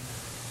me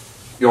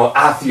your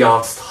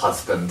affianced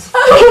husband.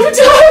 Oh,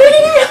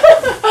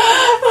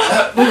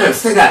 darling! No,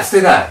 stay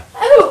there.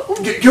 Oh,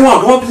 Go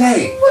on,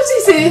 play. what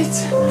is it?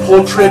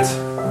 Portrait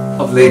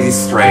of Lady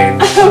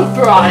Strange. Oh,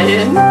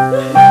 Brian.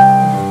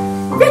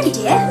 Ready,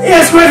 dear?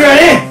 Yes, quite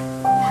ready.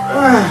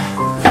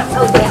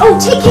 Oh, dear. Oh,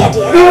 take care,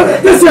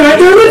 dear. Listen, I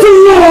do it too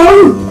long.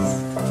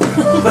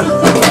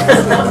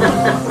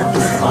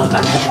 I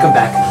have to come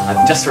back.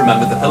 I've just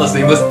remembered the fellow's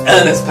name was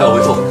Ernest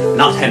Pellwhittle,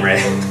 not Henry.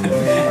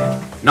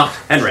 Not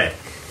Henry.